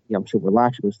she'll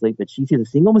relax, she'll sleep. But she sees a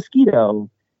single mosquito,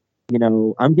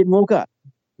 I'm getting woke up.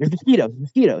 There's mosquitoes.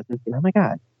 Oh my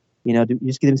God. You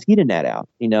just get a mosquito net out.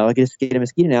 I just get a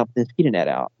mosquito net, put the mosquito net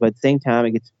out. But at the same time,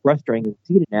 it gets frustrating with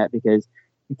the mosquito net because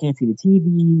you can't see the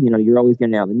TV. You're always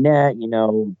getting out of the net.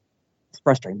 It's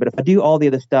frustrating. But if I do all the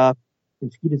other stuff, the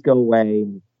mosquitoes go away.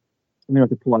 And we don't have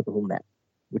to pull out the whole net,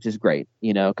 which is great.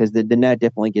 Because the net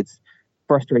definitely gets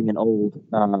frustrating and old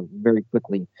very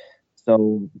quickly.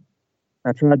 So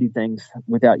I try to do things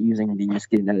without using the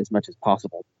mosquito net as much as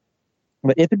possible.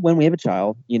 But if and when we have a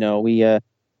child, we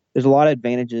there's a lot of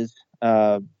advantages,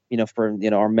 for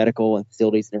our medical and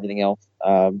facilities and everything else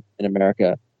in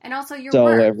America. And also your So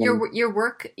work, everyone, your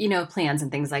work, plans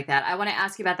and things like that. I want to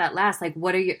ask you about that last. Like,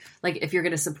 what are you like if you're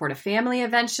going to support a family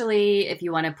eventually? If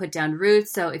you want to put down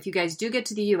roots. So if you guys do get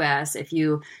to the U.S., if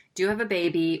you do have a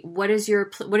baby, what is your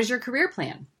career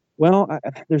plan? well,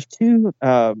 there's two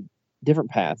different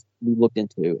paths we looked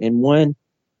into, and one,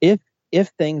 if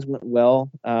things went well,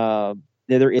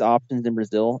 there is options in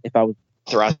Brazil. If I was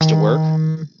authorized to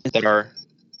work, that are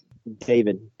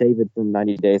David from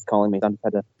 90 Days calling me. I just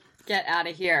had to. Get out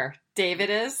of here, David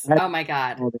is. I had Oh my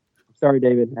God. to sorry,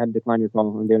 David. I had to decline your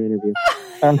call. I'm doing an interview.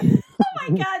 Um, Oh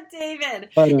my God, David.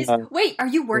 but Wait, are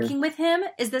you yeah. working with him?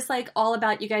 Is this like all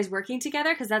about you guys working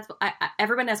together? Because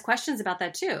everyone has questions about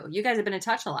that too. You guys have been in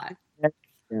touch a lot.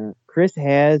 Yeah. Chris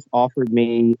has offered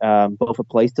me both a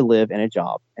place to live and a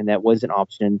job, and that was an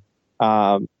option.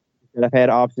 And I've had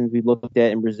options we've looked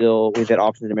at in Brazil. We've had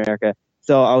options in America.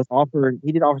 So I was offered.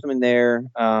 He did offer something there.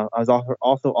 I was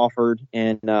also offered,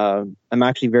 and I'm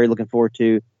actually very looking forward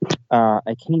to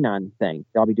a canine thing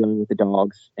that I'll be doing with the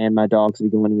dogs, and my dogs will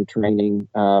be going into training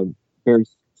very.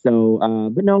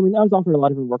 So, but no, I mean, I was offered a lot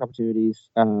of different work opportunities.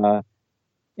 And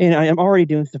I am already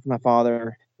doing stuff for my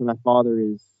father. And my father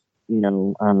is,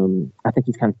 I think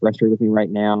he's kind of frustrated with me right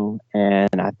now.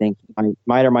 And I think I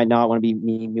might or might not want to be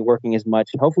me working as much.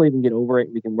 Hopefully we can get over it.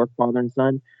 We can work father and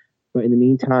son. But in the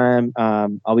meantime,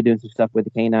 I'll be doing some stuff with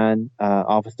the canine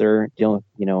officer, dealing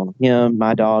with, him,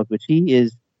 my dog, which he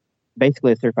is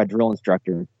basically a certified drill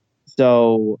instructor.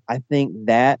 So I think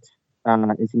that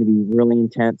is going to be really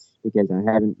intense because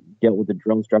I haven't dealt with a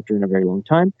drill instructor in a very long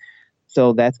time.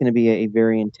 So that's going to be a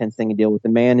very intense thing to deal with. The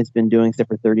man has been doing stuff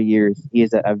for 30 years. He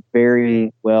is a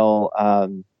very well,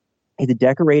 he's a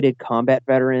decorated combat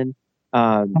veteran.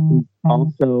 He's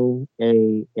also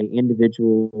an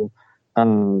individual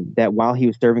that while he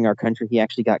was serving our country, he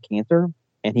actually got cancer,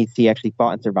 and he actually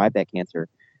fought and survived that cancer.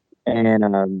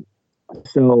 And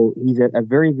so he's a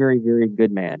very, very, very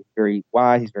good man. Very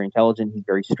wise. He's very intelligent. He's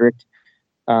very strict.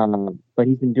 But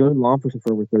he's been doing law enforcement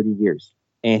for over 30 years.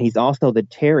 And he's also the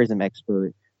terrorism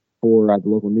expert for the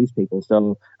local news people.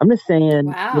 So I'm just saying,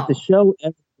 if the Wow. show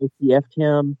FCF'd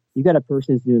him, you got a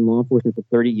person who's doing law enforcement for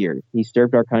 30 years. He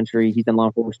served our country. He's done law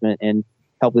enforcement and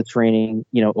helped with training,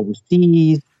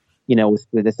 overseas,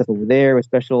 with the stuff over there, with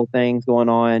special things going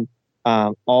on,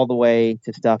 all the way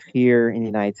to stuff here in the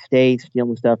United States, dealing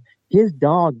with stuff. His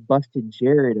dog busted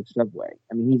Jared of Subway.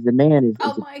 I mean, he's the man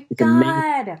Oh my it's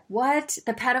amazing. God. What?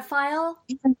 The pedophile?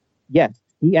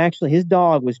 Yes, his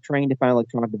dog was trained to find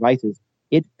electronic devices.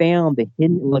 It found the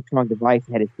hidden electronic device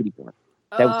that had his kitty porn.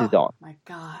 That was his Oh dog. my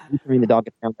God. He trained the dog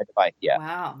to find that device. Yeah.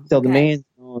 Wow. So the Okay.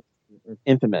 man's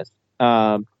infamous,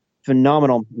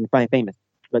 phenomenal, famous,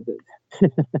 but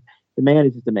the man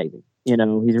is just amazing. He's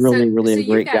really, really a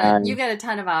great guy. You've got a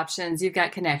ton of options. You've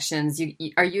got connections.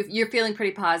 You're feeling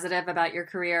pretty positive about your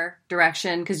career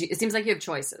direction because it seems like you have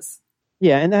choices.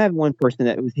 Yeah, and I have one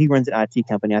person he runs an IT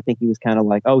company. I think he was kind of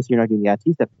like, oh, so you're not doing the IT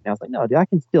stuff. And I was like, no, dude, I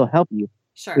can still help you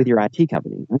Sure. with your IT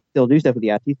company. I still do stuff with the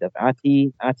IT stuff.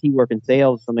 IT work and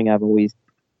sales is something I've always,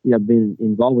 been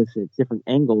involved with at different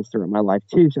angles throughout my life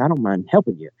too. So I don't mind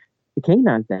helping you. The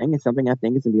canine thing is something I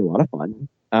think is going to be a lot of fun.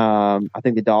 I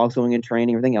think the dogs going in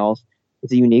training, everything else,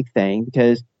 is a unique thing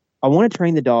because I want to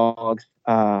train the dogs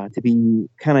to be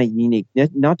kind of unique,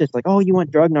 not just like, oh, you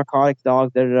want drug, narcotics,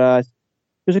 dogs, da da da.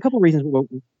 There's a couple of reasons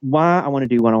why I want to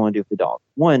do what I want to do with the dog.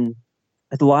 One,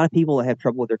 there's a lot of people that have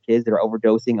trouble with their kids that are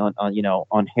overdosing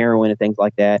on heroin and things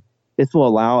like that. This will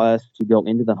allow us to go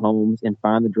into the homes and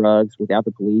find the drugs without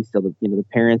the police, so that the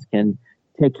parents can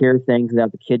take care of things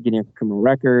without the kid getting a criminal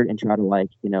record and try to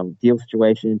deal with the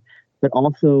situation. But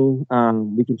also,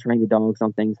 we can train the dogs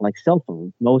on things like cell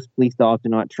phones. Most police dogs are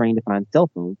not trained to find cell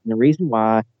phones, and the reason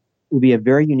why it would be a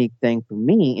very unique thing for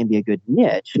me and be a good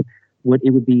niche.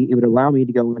 It would allow me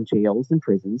to go in jails and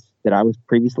prisons that I was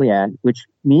previously at, which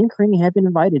me and Karini have been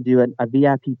invited to a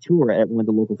VIP tour at one of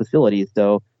the local facilities.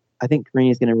 So I think Karini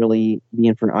is going to really be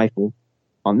in for an eyeful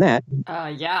on that.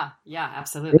 Yeah,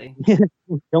 absolutely.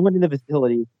 Going into the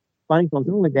facility, finding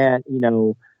something like that,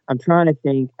 I'm trying to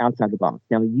think outside the box.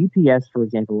 Now, UPS, for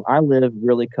example, I live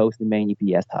really close to the main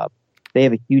UPS hub. They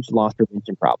have a huge loss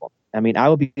prevention problem. I mean, I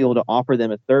would be able to offer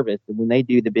them a service, and when they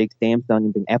do the big Samsung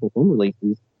and big Apple phone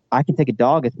releases, I can take a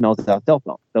dog that smells out cell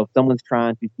phone. So if someone's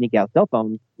trying to sneak out cell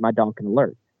phones, my dog can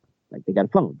alert. Like they got a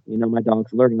phone, my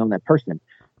dog's alerting on that person.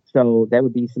 So that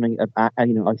would be something,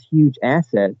 a huge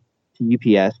asset to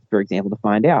UPS, for example, to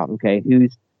find out, okay,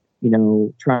 who's,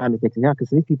 trying to take them out. Because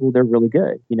these people, they're really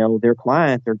good. Their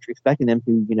clients are expecting them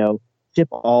to, ship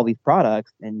all these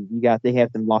products, and they have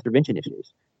some loss prevention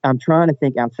issues. I'm trying to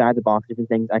think outside the box, different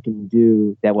things I can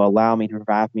do that will allow me to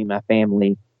provide for me and my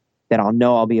family that I'll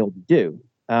know I'll be able to do.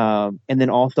 And then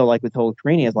also like with whole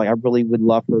training, is like I really would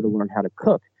love her to learn how to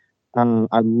cook.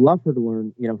 I'd love her to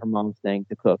learn, her mom's thing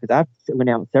to cook, because I've went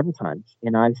out several times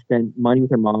and I've spent money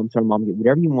with her mom. So her mom get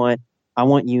whatever you want. I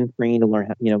want you and Kareem to learn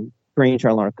how, Kareem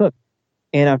try to learn how to cook.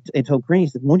 And I told Kareem,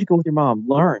 she said, "Why don't you go with your mom,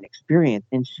 learn, experience?"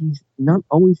 And she's not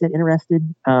always that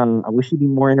interested. I wish she'd be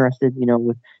more interested.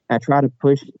 I try to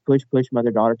push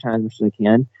mother-daughter time as much as I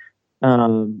can.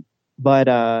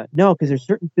 But no, because there's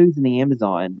certain foods in the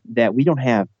Amazon that we don't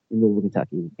have in Louisville,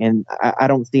 Kentucky, and I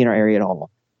don't see in our area at all.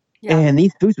 Yeah. And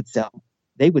these foods would sell.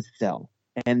 They would sell.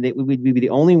 And we'd be the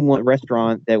only one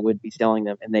restaurant that would be selling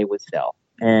them, and they would sell.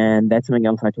 And that's something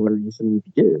else I told her, just something you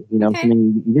could do.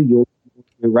 Something you do. You'll go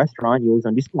to a restaurant, you always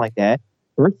want to do something like that.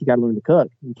 First, you got to learn to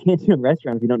cook. You can't do a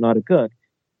restaurant if you don't know how to cook.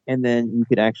 And then you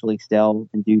could actually sell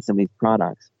and do some of these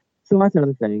products. So that's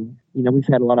another thing. We've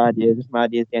had a lot of ideas. There's some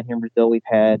ideas down here in Brazil we've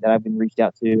had that I've been reached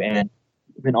out to and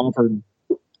been offered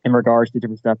in regards to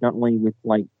different stuff, not only with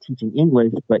like teaching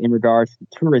English, but in regards to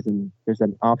tourism. There's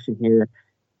an option here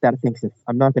that I think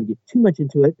I'm not going to get too much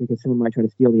into it because someone might try to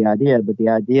steal the idea, but the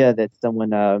idea that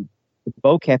the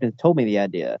boat captains told me the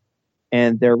idea.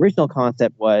 And their original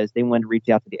concept was they wanted to reach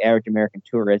out to the average American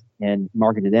tourist and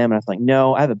market to them. And I was like,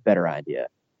 no, I have a better idea.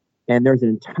 And there's an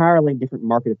entirely different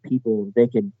market of people they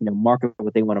could, market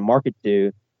what they want to market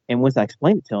to. And once I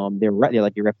explained it to them, they're right. They're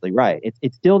like, "You're absolutely right.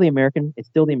 It's still the American. It's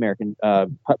still the American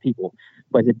people,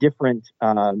 but it's a different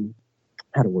how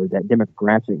to word that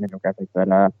demographic, but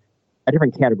a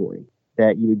different category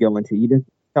that you would go into. You just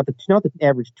not the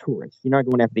average tourist. You're not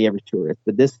going after the average tourist,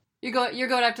 but this." You're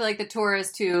going after like the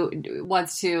tourist who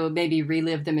wants to maybe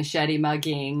relive the machete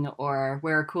mugging or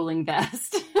wear a cooling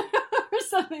vest or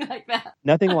something like that.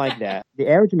 Nothing like that. The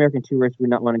average American tourist would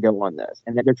not want to go on this,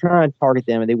 and that they're trying to target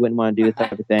them, and they wouldn't want to do this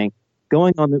type of thing.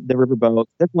 Going on the river boat,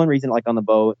 that's one reason. Like on the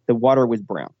boat, the water was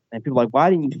brown, and people are like, "Why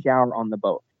didn't you shower on the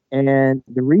boat?" And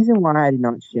the reason why I did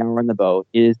not shower on the boat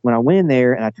is when I went in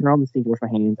there and I turned on the sink to wash my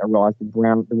hands, I realized the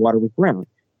water was brown.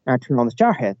 And I turned on the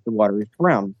shower head, the water is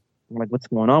brown. I'm like, what's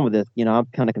going on with this? I'm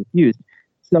kind of confused.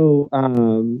 So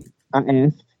I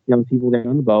asked young people there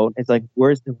on the boat, it's like,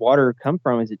 where's the water come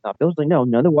from? Is it not filtered? Like, no,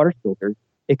 none of the water's filtered.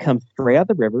 It comes straight out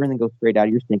the river and then goes straight out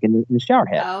of your sink in the shower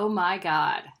head. Oh, my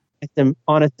God. And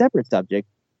on a separate subject,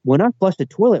 when I flush the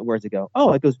toilet, where's it go?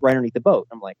 Oh, it goes right underneath the boat.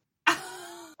 I'm like,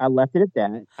 I left it at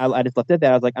that. I just left it at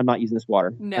that. I was like, I'm not using this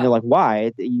water. No. And they're like,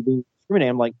 why? You've been discriminating.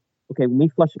 I'm like, okay, when we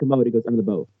flush the commode, it goes under the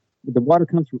boat. The water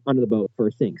comes from under the boat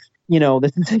first sinks.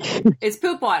 This is it's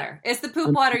poop water. It's the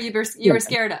poop water you were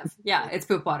scared of. Yeah, it's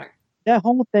poop water. That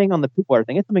whole thing on the poop water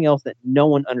thing is something else that no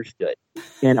one understood.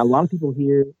 And a lot of people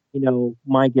here,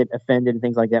 might get offended and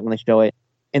things like that when they show it.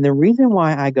 And the reason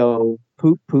why I go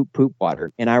poop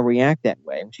water and I react that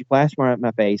way, when she flashed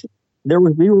my face, we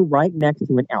were right next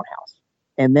to an outhouse.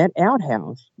 And that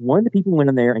outhouse, one of the people went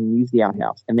in there and used the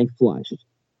outhouse and they flushed.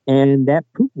 And that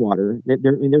poop water,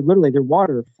 their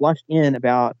water flushed in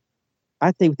about,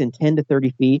 I'd say within 10 to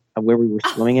 30 feet of where we were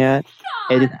swimming at.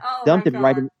 And it dumped it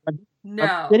right in. No.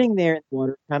 I'm sitting there in the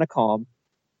water, kind of calm.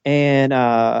 And,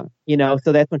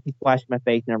 so that's when she flashed my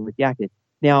face and I reacted.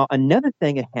 Now, another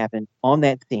thing that happened on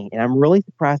that scene, and I'm really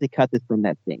surprised they cut this from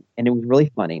that scene. And it was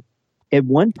really funny. At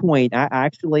one point, I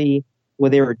actually,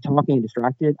 when they were talking and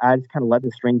distracted, I just kind of let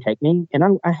the string take me.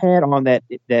 And I had on that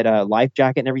life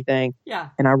jacket and everything. Yeah.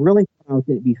 And I really thought it was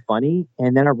going to be funny.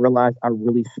 And then I realized I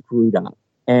really screwed up.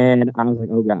 And I was like,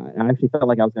 oh, God. And I actually felt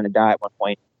like I was going to die at one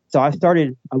point. So I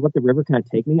let the river kind of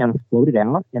take me and I floated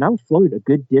out. And I was floated a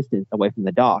good distance away from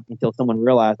the dock until someone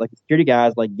realized, like the security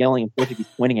guys, like yelling in Portuguese,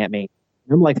 pointing at me.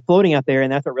 And I'm like floating out there.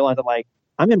 And that's what I realized.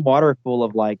 I'm in water full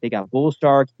of they got bull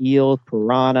sharks, eels,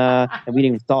 piranha, and we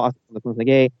didn't even saw us on the front of the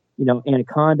gate.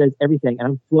 Anacondas, everything. And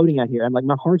I'm floating out here. I'm like,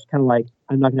 my heart's kind of like,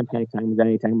 I'm not going to panic time with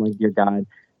anything. I'm like, dear God,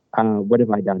 what have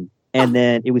I done? And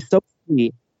then it was so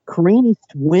sweet. Karini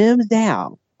swims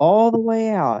down all the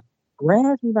way out,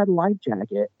 grabs me by the life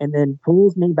jacket, and then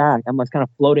pulls me back. I'm kind of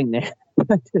floating there.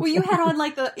 Well, you had on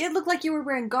it looked like you were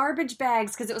wearing garbage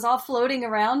bags because it was all floating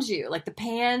around you, like the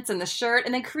pants and the shirt.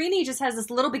 And then Karini just has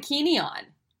this little bikini on.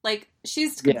 Like,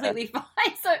 she's completely fine.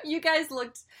 So you guys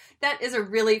that is a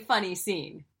really funny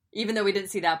scene, even though we didn't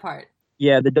see that part.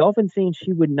 Yeah, the dolphin scene,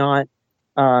 she would not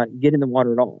get in the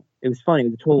water at all. It was funny. It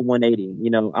was a total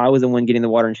 180. I was the one getting in the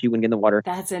water and she wouldn't get in the water.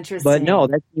 That's interesting. But no,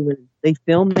 they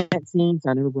filmed that scene, so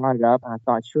I never brought it up. And I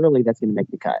thought, surely that's going to make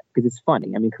the cut because it's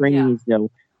funny. I mean, Karini's,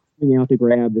 swinging out to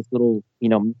grab this little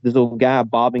guy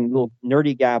bobbing, little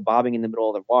nerdy guy bobbing in the middle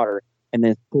of the water and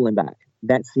then pulling back.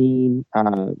 That scene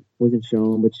wasn't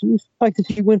shown, but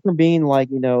she went from being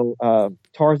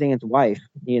Tarzan's wife,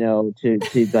 to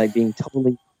like being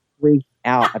totally freaked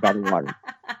out about the water.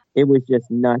 It was just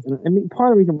nuts. And I mean,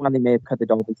 part of the reason why they may have cut the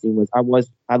dolphin scene was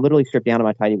I literally stripped down to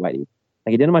my tidy whities.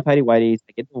 I get into my tidy whities,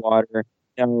 I get in the water.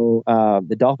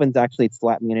 The dolphins actually had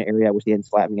slapped me in an area I wish they hadn't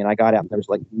slapped me, and I got out and there was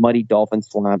like muddy dolphin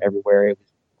slime everywhere. It was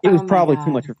Oh my probably too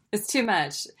God. much. It's too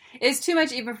much. It's too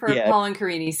much even for a Yeah, Paul and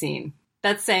Carini scene.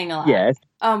 That's saying a lot. yeah,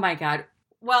 Oh my God.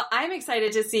 Well, I'm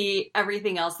excited to see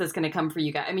everything else that's going to come for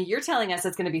you guys. I mean, you're telling us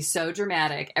it's going to be so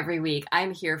dramatic every week.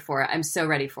 I'm here for it. I'm so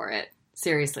ready for it.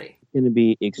 Seriously. it's going to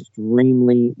be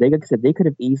extremely. Like I said, they could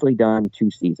have easily done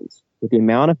 2 seasons with the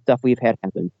amount of stuff we've had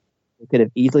happen. They could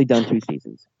have easily done 2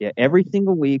 seasons. Yeah, every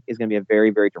single week is going to be a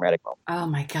very, very dramatic moment. Oh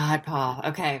my God, Paul.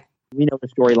 Okay. We know the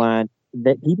storyline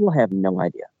that people have no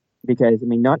idea because I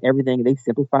mean, not everything. They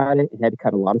simplified it and had to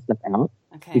cut a lot of stuff out.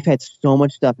 Okay. We've had so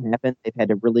much stuff happen. They've had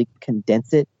to really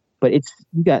condense it, but you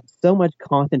got so much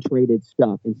concentrated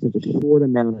stuff in such a short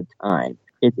amount of time.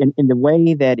 It's in the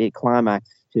way that it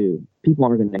climaxes to, people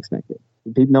aren't going to expect it.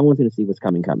 No one's going to see what's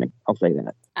coming. I'll say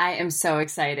that. I am so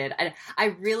excited. I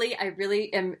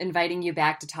really am inviting you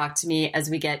back to talk to me as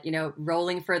we get,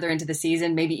 rolling further into the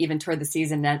season, maybe even toward the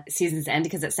season's end,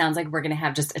 because it sounds like we're going to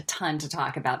have just a ton to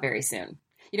talk about very soon.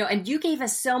 And you gave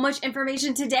us so much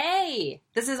information today.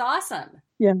 This is awesome.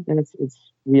 Yeah, and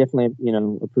we definitely,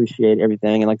 appreciate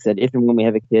everything. And like I said, if and when we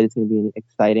have a kid, it's going to be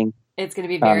exciting. It's going to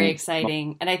be very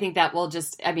exciting. And I think that will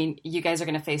you guys are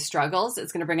going to face struggles.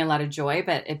 It's going to bring a lot of joy,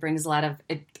 but it brings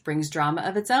drama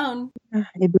of its own.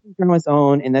 It brings drama of its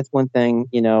own. And that's one thing,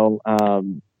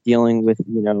 dealing with,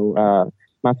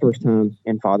 my first time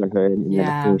in fatherhood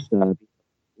and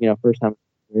first time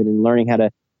and learning how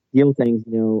to deal with things,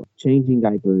 changing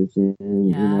diapers and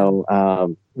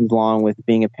along with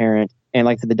being a parent. And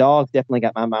like I said, the dogs definitely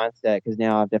got my mindset because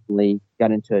now I've definitely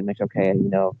got into it and makes okay,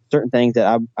 certain things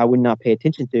that I would not pay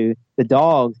attention to. The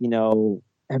dogs,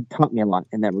 have taught me a lot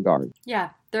in that regard.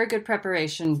 Yeah, they're a good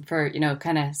preparation for,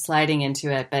 kind of sliding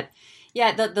into it. But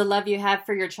yeah, the love you have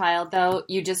for your child, though,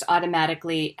 you just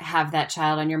automatically have that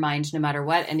child on your mind no matter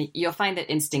what. And you'll find that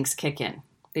instincts kick in.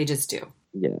 They just do.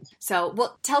 Yes. So,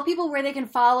 well, tell people where they can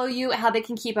follow you, how they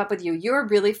can keep up with you. You're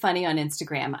really funny on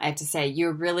Instagram, I have to say.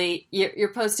 You're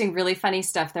posting really funny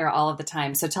stuff there all of the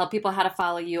time. So tell people how to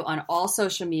follow you on all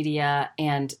social media.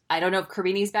 And I don't know if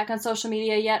Karini's back on social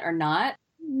media yet or not.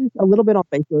 A little bit on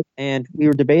Facebook, and we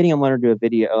were debating on letting her do a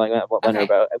video,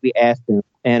 about. We asked them,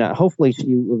 and hopefully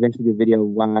she will eventually do a video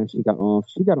why she got off.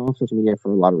 She got off social media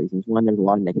for a lot of reasons. One, there's a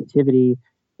lot of negativity.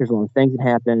 There's a lot of things that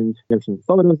happened. There's some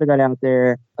photos that got out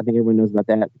there. I think everyone knows about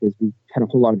that because we had a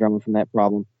whole lot of drama from that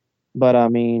problem. But I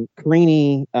mean,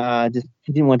 Carini,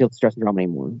 she didn't want to deal with stress and drama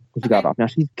anymore. So she got off. Now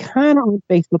she's kind of on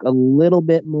Facebook a little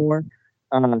bit more.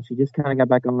 She just kind of got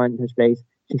back on her space.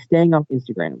 She's staying off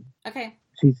Instagram. Okay.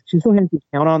 She still has the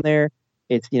account on there.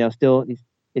 It's still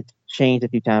it's changed a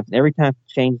few times. And every time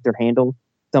she changes their handle,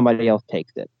 somebody else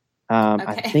takes it.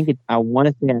 Okay. I want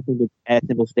to say it's at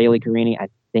simple Staehle Carini. I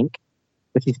think.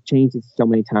 But she's changed it so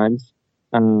many times,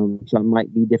 so it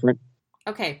might be different.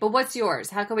 Okay, but what's yours?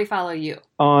 How can we follow you?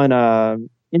 On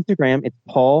Instagram, it's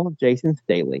Paul Jason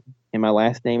Staehle, and my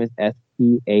last name is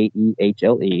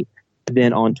Staehle.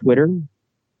 Then on Twitter,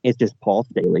 it's just Paul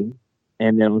Staehle,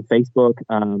 and then on Facebook,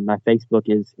 my Facebook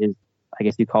is I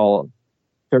guess you call it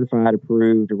certified,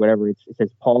 approved, or whatever. It says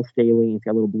Paul Staehle, and it's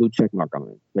got a little blue check mark on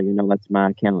it, so that's my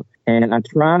account. And I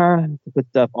try to put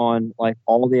stuff on like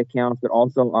all the accounts, but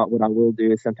also what I will do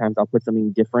is sometimes I'll put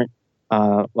something different.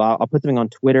 I'll put something on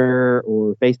Twitter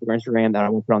or Facebook or Instagram that I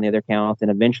won't put on the other accounts, and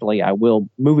eventually I will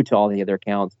move it to all the other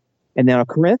accounts. And then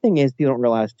the thing is, people don't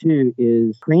realize too,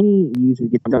 is Carini usually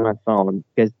gets on my phone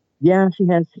because she has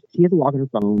a lock on her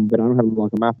phone, but I don't have a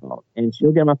lock on my phone. And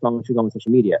she'll get on my phone, she'll go on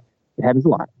social media. It happens a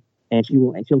lot. And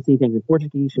she'll see things in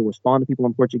Portuguese. She'll respond to people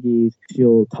in Portuguese.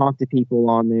 She'll talk to people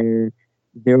on there.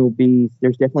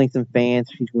 There's definitely some fans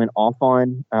she went off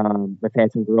on. I've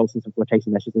had some girls send some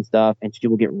quotation messages and stuff, and she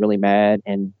will get really mad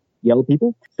and yell at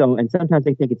people. And sometimes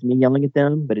they think it's me yelling at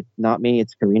them, but it's not me.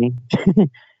 It's Carini.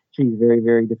 She's very,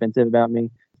 very defensive about me.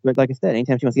 But like I said,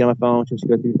 anytime she wants to get on my phone, she wants to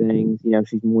go through things,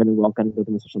 she's more than welcome to go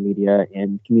through my social media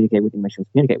and communicate with anybody she wants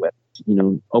to communicate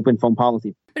with. Open phone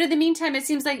policy. But in the meantime, it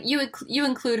seems like you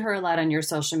include her a lot on your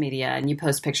social media, and you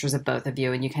post pictures of both of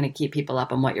you, and you kind of keep people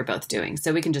up on what you're both doing.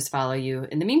 So we can just follow you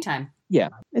in the meantime. Yeah,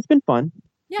 it's been fun.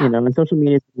 Yeah. And social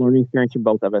media is a learning experience for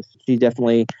both of us. She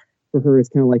definitely, for her, it's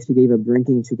kind of like she gave up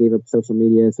drinking. She gave up social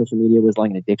media. Social media was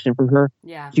like an addiction for her.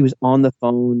 Yeah. She was on the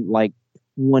phone like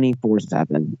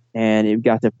 24/7, and it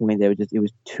got to a point that it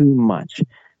was too much.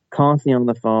 Constantly on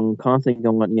the phone, constantly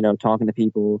going, talking to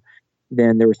people.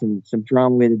 Then there was some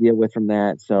drama we had to deal with from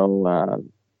that. So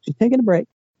she's taking a break.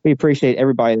 We appreciate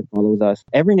everybody that follows us.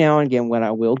 Every now and again, what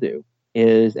I will do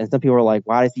and some people are like,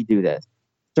 why does he do this?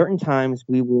 Certain times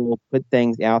we will put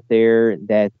things out there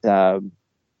that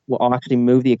will actually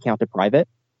move the account to private.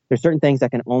 There's certain things I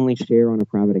can only share on a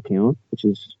private account, it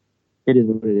is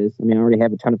what it is. I mean, I already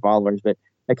have a ton of followers, but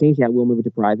occasionally I will move it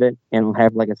to private, and I'll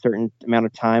have like a certain amount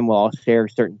of time where I'll share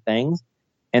certain things,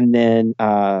 and then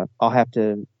I'll have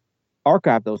to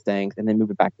archive those things and then I'll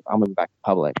move it back to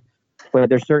public. But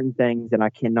there's certain things that I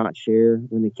cannot share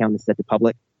when the account is set to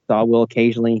public. So I will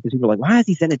occasionally, because people are like, why is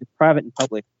he setting it to private and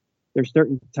public? There's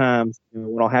certain times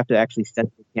when I'll have to actually set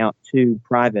the account to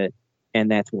private,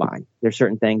 and that's why. There's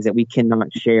certain things that we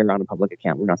cannot share on a public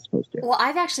account. We're not supposed to. Well,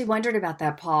 I've actually wondered about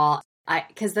that, Paul.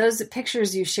 Because those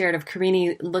pictures you shared of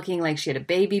Karini looking like she had a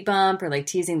baby bump or like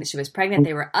teasing that she was pregnant,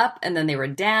 they were up and then they were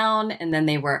down and then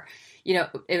they were,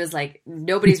 it was like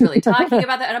nobody's really talking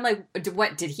about that. And I'm like,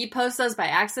 what, did he post those by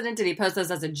accident? Did he post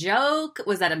those as a joke?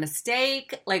 Was that a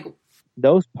mistake? Like,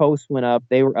 those posts went up.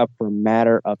 They were up for a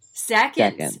matter of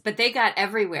seconds. But they got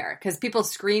everywhere because people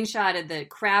screenshotted the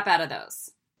crap out of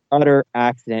those. Utter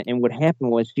accident. And what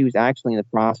happened was she was actually in the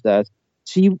process.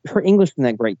 Her English wasn't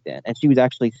that great then, and she was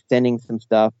actually sending some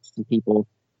stuff to some people,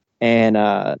 and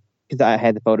because I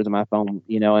had the photos on my phone, and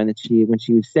then when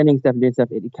she was sending stuff and doing stuff,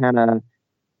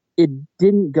 it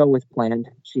didn't go as planned.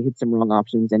 She hit some wrong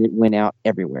options, and it went out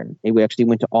everywhere. It actually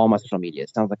went to all my social media.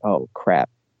 So I was like, oh crap!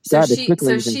 So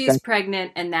she's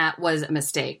pregnant, and that was a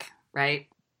mistake, right?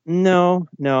 No.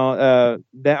 I'm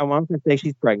not going to say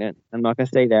she's pregnant. I'm not going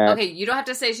to say that. Okay, you don't have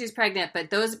to say she's pregnant,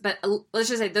 but let's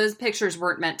just say those pictures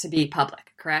weren't meant to be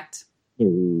public, correct?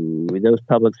 Those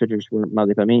public pictures weren't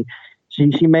public. I mean,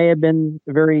 she may have been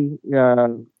very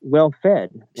well fed,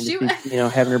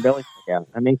 having her belly stick out.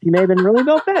 I mean, she may have been really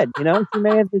well fed. She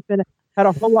may have just had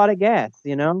a whole lot of gas.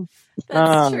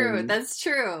 That's true. That's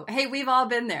true. Hey, we've all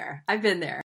been there. I've been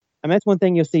there. I mean, that's one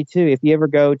thing you'll see, too. If you ever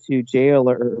go to jail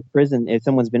or prison, if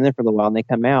someone's been there for a little while and they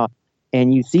come out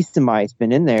and you see somebody that's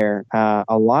been in there,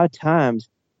 a lot of times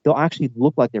they'll actually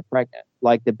look like they're pregnant.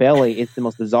 Like the belly is the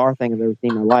most bizarre thing I've ever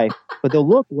seen in my life. But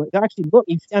they'll actually look.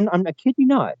 I kid you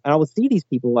not. And I would see these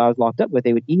people I was locked up with.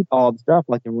 They would eat all the stuff,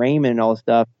 like the ramen and all the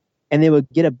stuff, and they would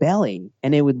get a belly,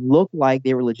 and it would look like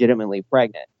they were legitimately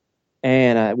pregnant,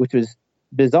 and which was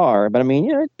bizarre. But I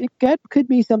mean, it could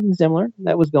be something similar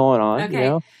that was going on.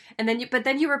 Okay. And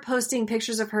then you were posting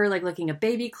pictures of her like looking at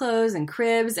baby clothes and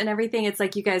cribs and everything. It's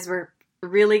like you guys were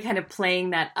really kind of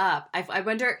playing that up. I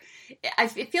wonder,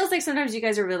 it feels like sometimes you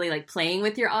guys are really like playing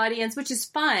with your audience, which is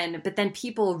fun, but then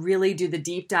people really do the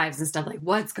deep dives and stuff like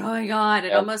what's going on.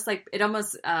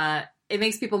 It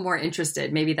makes people more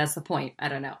interested. Maybe that's the point. I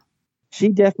don't know. She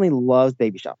definitely loves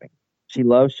baby shopping. She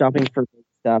loves shopping for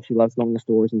stuff. She loves going to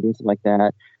stores and doing stuff like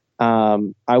that.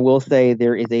 I will say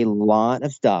there is a lot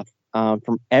of stuff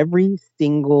from every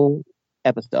single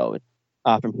episode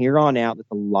from here on out. There's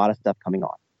a lot of stuff coming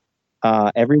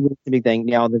on. Every week's a big thing.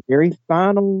 Now, the very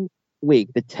final week,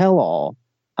 the tell-all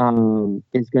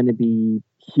is going to be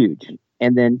huge.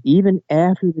 And then even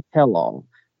after the tell-all,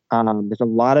 there's a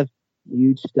lot of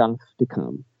huge stuff to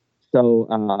come. So,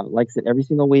 like I said, every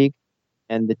single week,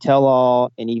 and the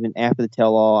tell-all, and even after the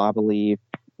tell-all, I believe,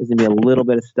 there's going to be a little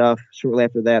bit of stuff shortly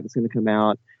after that that's going to come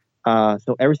out.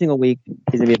 So every single week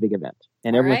is going to be a big event.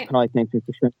 And everyone's probably thinking,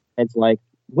 it's like,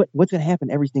 what's going to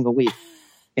happen every single week?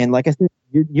 And like I said,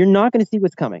 you're not going to see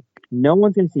what's coming. No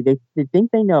one's going to see. They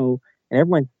think they know, and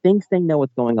everyone thinks they know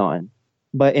what's going on.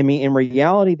 But I mean, in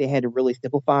reality, they had to really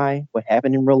simplify what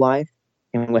happened in real life,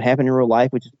 and what happened in real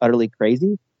life, which is utterly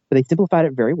crazy. But they simplified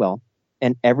it very well.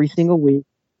 And every single week,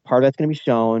 part of that's going to be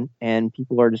shown, and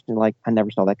people are just like, I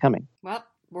never saw that coming. Well,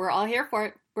 we're all here for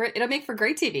it. It'll make for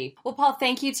great TV. Well, Paul,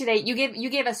 thank you today. You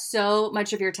gave us so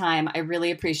much of your time. I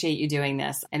really appreciate you doing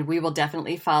this, and we will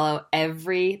definitely follow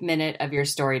every minute of your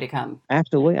story to come.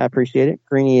 Absolutely. I appreciate it.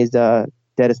 Greenie is dead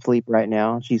asleep right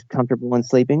now. She's comfortable in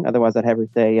sleeping. Otherwise, I'd have her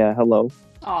say hello.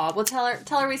 Oh, well, tell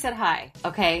her we said hi.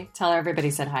 Okay? Tell her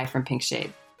everybody said hi from Pink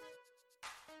Shade.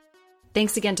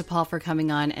 Thanks again to Paul for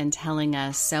coming on and telling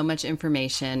us so much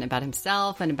information about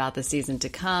himself and about the season to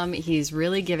come. He's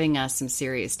really giving us some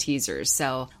serious teasers.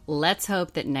 So let's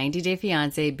hope that 90 Day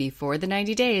Fiance Before the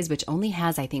 90 Days, which only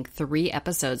has, I think, 3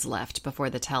 episodes left before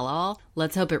the tell-all,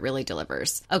 let's hope it really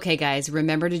delivers. Okay, guys,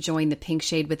 remember to join the Pink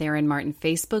Shade with Erin Martin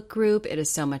Facebook group. It is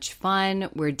so much fun.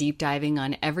 We're deep diving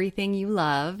on everything you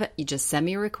love. You just send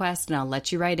me a request and I'll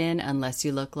let you right in unless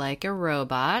you look like a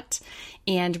robot.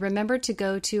 And remember to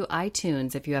go to iTunes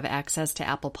iTunes if you have access to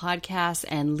Apple Podcasts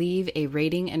and leave a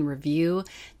rating and review.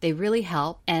 They really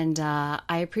help. And I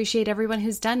appreciate everyone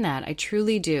who's done that. I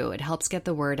truly do. It helps get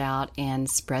the word out and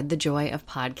spread the joy of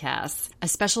podcasts. A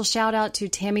special shout out to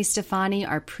Tammy Stefani,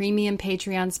 our premium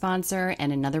Patreon sponsor,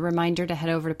 and another reminder to head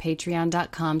over to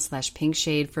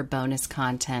patreon.com/pinkshade for bonus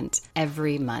content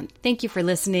every month. Thank you for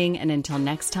listening. And until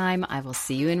next time, I will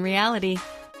see you in reality.